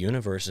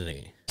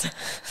University.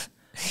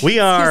 We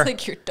are... Sounds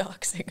like you're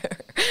doxing her.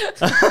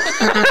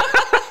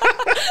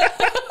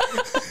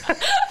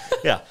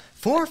 Yeah,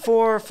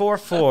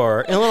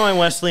 4444 Illinois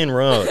Wesleyan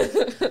Road.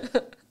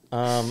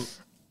 Yeah.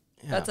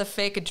 That's a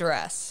fake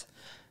address.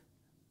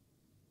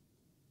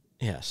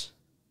 Yes.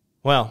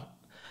 Well,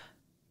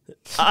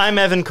 I'm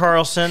Evan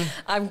Carlson.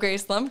 I'm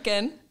Grace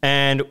Lumpkin.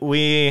 And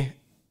we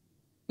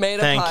made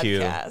a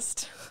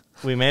podcast.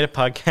 We made a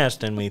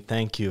podcast, and we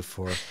thank you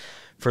for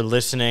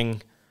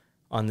listening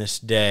on this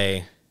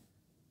day.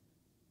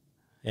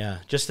 Yeah,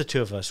 just the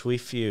two of us. We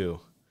few.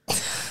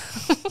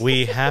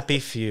 We happy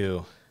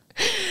few.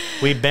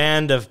 We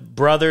band of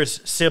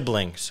brothers,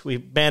 siblings.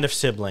 Band of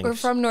siblings. We're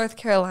from North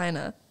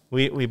Carolina.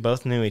 We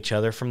both knew each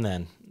other from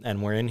then,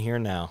 and we're in here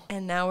now.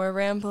 And now we're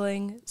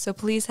rambling. So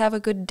please have a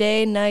good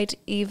day, night,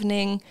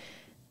 evening,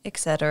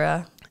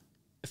 etc.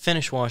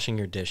 Finish washing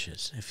your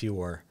dishes if you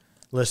were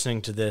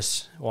listening to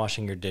this,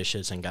 washing your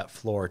dishes, and got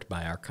floored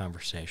by our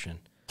conversation.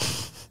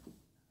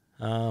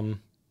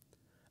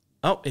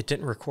 It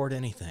didn't record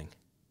anything.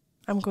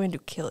 I'm going to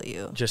kill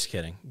you. Just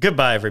kidding.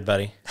 Goodbye,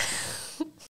 everybody.